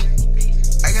 it's me.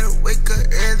 I gotta wake up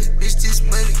early, bitch, this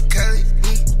money calling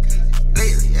me.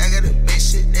 Lately, I gotta make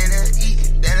sure that I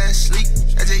eat, that I sleep.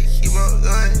 I just keep on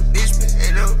going, bitch, but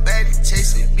ain't nobody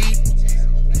chasing me.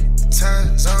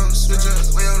 Time zone, switch up,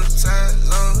 way on the time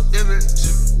zone, different.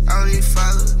 I don't even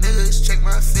follow niggas, check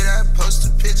my fit, I post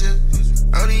a picture.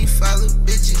 I don't even follow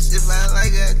bitches, if I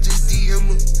like it, I just DM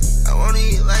them. I won't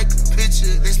even like a picture,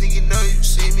 this nigga know you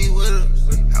see me with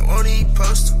him. I won't even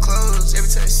post the clothes, every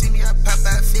time you see me I pop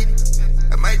out 50.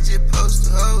 I might just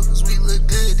post the hoe, cause we look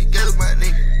good together, my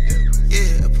nigga.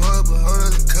 Yeah, I pour up a whole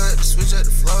other cut, switch up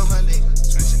the flow, my nigga.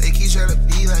 They keep trying to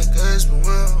be like us, but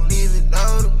we don't even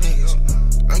know them niggas.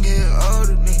 I'm getting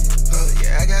older, nigga. Oh,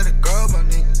 yeah, I gotta grow, my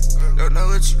nigga. Don't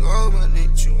know what you owe, my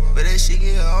nigga. But that shit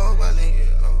getting old, my nigga.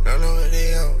 Don't know what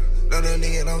they owe. No, that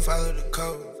nigga don't follow the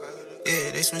code.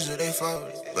 Yeah, they switch to they phone.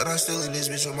 But I'm still in this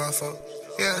bitch with my phone.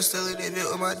 Yeah, I'm still in that bit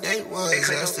with my date was.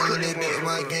 I'm still in that bit with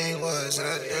my game was. And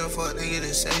I dare fuck nigga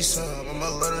to say something. I'm a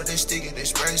load of this stick and this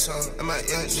spray song. And my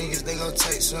young niggas, they gon'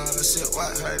 take some. I said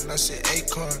white heart and I said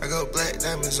acorn. I go black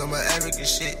diamonds on my African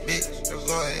shit, bitch. I'm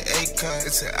going acorn.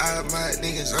 It's all my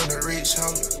niggas on the rich,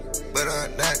 homie. But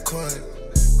I'm not corn.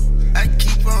 I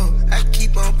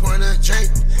keep on pouring up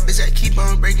Drake. Bitch, I keep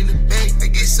on breaking the bank. I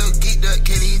get so geeked up,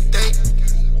 can't even think.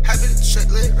 Hop in the truck,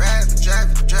 let ride,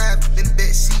 drive, in the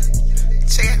back seat.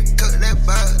 Check out the coat of that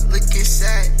bar, look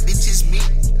inside, bitch, it's me.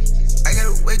 I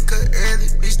gotta wake up early,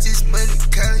 bitch, this money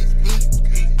calling me.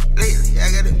 Lately, I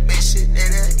gotta make sure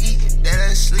that I eat, that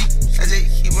I sleep. I just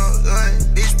keep on going,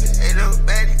 bitch, but ain't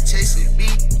nobody chasing me.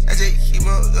 I just keep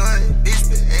on going, bitch,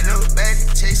 but ain't nobody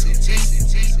chasing me.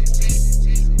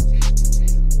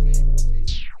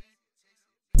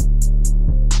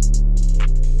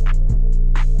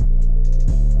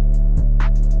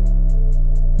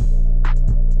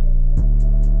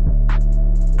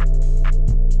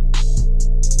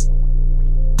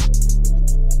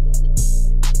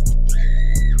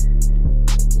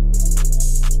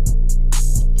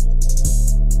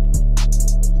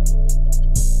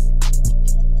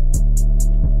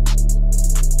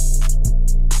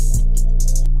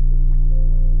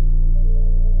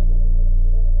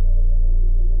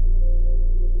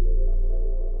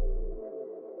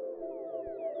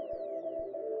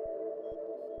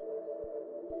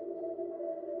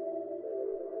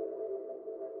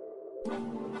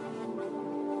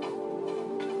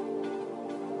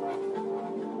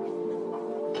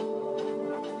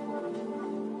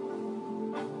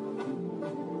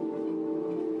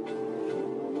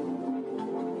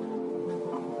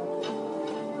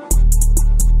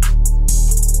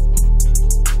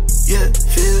 Yeah,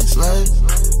 feels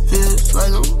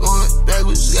like I'm going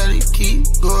backwards, gotta keep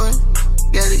going,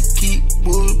 gotta keep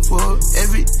moving forward.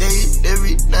 Every day and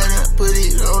every night I put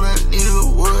it on, I need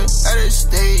an award. I just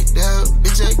stayed down,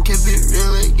 bitch, I kept it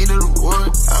real, I get an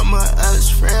award. All my eyes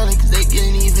frowning, cause they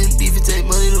can't even beef and take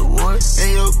money to war.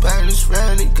 And your partner's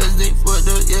frowning, cause they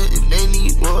fucked up, yeah, and they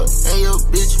need more. And your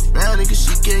bitch frowning, cause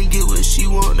she can't get what she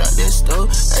want out that store.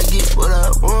 I get what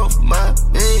I want for my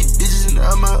bad bitches and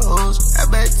all my hoes. I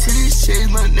buy titties,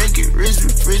 change my naked wrist,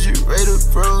 refrigerator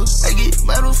froze. I get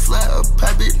model fly up,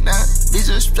 pop it now, bitch,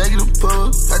 I'm striking the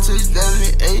pose. I touch down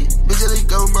in the 8, bitch, I let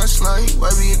go my slime,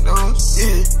 wipe me your nose.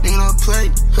 Yeah, nigga don't play,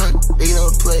 huh, nigga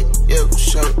don't play, yeah, for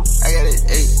sure. I got an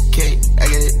 8K, I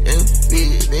got an FB,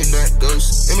 they not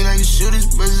ghosts. Let me like shoot as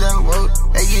much as I want.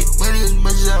 I get money as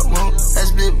much as I want. I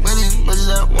spend money as much as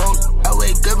I want. I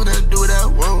wake up and I do what I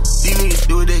want. These niggas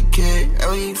do what they can.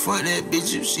 I don't even fuck that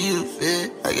bitch if she a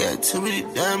fan. I got too many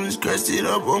diamonds crusted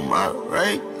up on my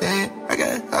right hand. I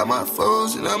got all my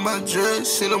phones and all my drugs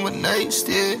sit on my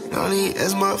nightstand. Don't even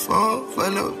ask my phone for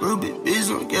no ruby bitch,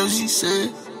 don't care what she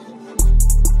said.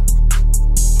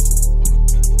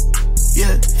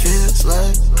 Yeah, feels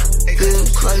like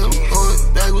I'm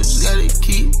going backwards, gotta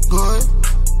keep going,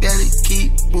 gotta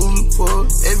keep moving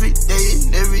forward. Every day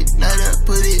and every night I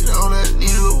put it on, I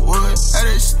need an award. I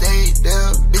just stayed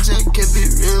down, bitch, I kept it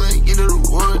real, I get an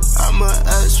award. All my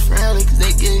eyes frowning, cause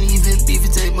they can't even beef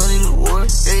and take money to war.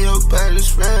 And your partner's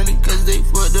frowning, cause they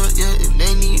fucked up, yeah, and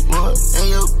they need more. And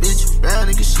your bitch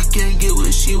frowning, cause she can't get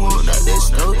what she want out that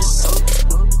store.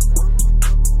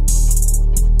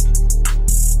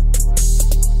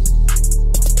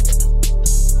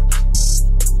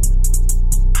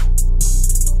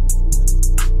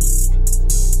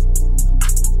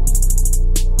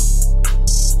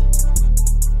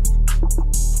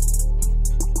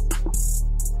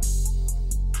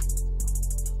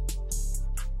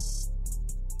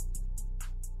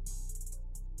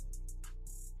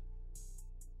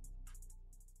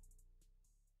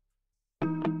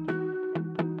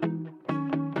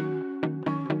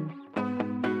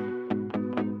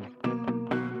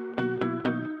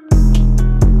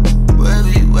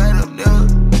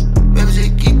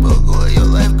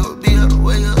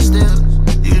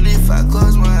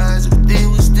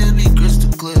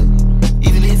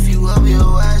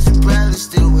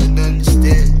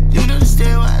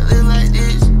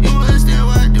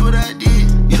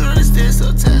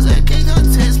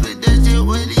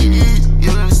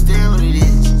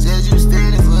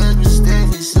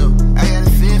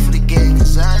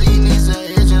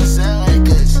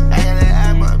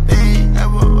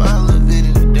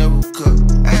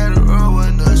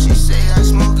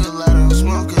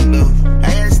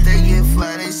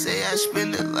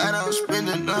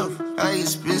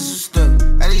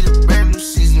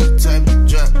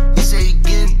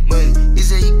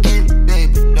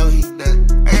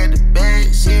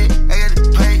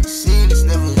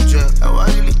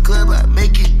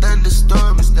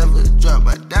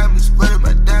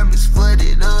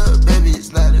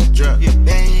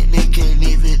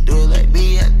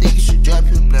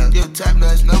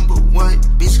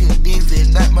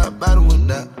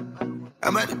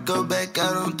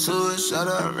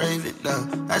 told her I'm raving now.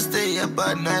 I stay up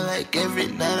all night like every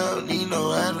night, I don't need no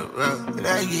Adderall. And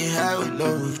I get high with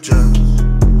no withdrawals.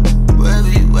 Wherever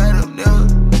you at, I'm there.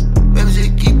 Baby,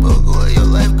 just keep on going, your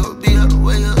life gon' be on the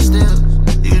way upstairs.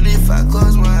 Even if I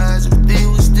close my eyes,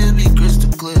 everything will still be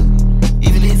crystal clear.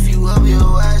 Even if you open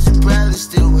your eyes, you probably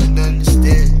still wouldn't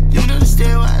understand. You don't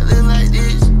understand why I live like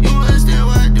this. You don't understand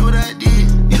why I do what I did.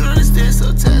 You don't understand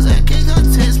sometimes I can't go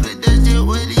test, but that's just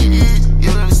what it is. You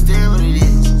don't understand what it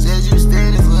is. Said you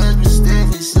standing for us, but stand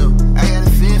for yourself. I got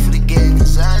a fear for the gang,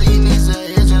 cause all these niggas out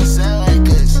here tryna sound like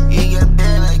us. You ain't got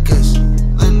bad like us.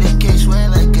 Little nigga can't swear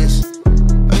like us.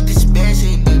 Like this bad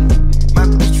ain't nothing. My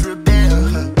bitch real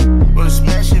bad, wanna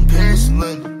smash in Paris and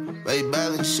London. Why you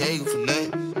ballin' shaking for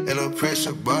nothing? And no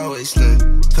pressure, I'm always stunned.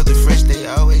 Cause the fresh, they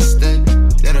always stunned.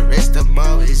 Now the rest, I'm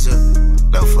always up.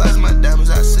 No flies, my diamonds,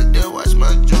 I sit there, watch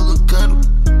my jeweler cut 'em.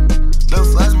 No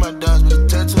flies, my dogs, but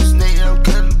turn to a snake, I'm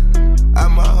cutting 'em. All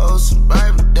my hoes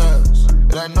survivor dogs,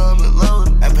 but I know I'm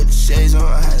alone. I put the shades on,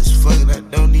 high as fuck, and I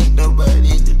don't need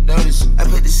nobody to notice. I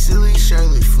put the ceiling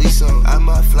Charlotte fleece on. I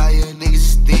might fly your niggas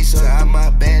stink on. I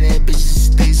might bad ass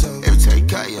bitches stink on. Every time you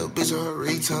call your bitch on her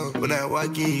ringtone. When I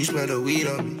walk in, you smell the weed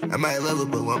on me. I might love her,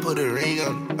 but won't put a ring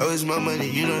on me. Oh, it's my money,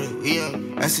 you know that we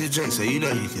on me. I still drink, so you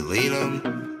know you can lean on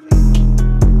me.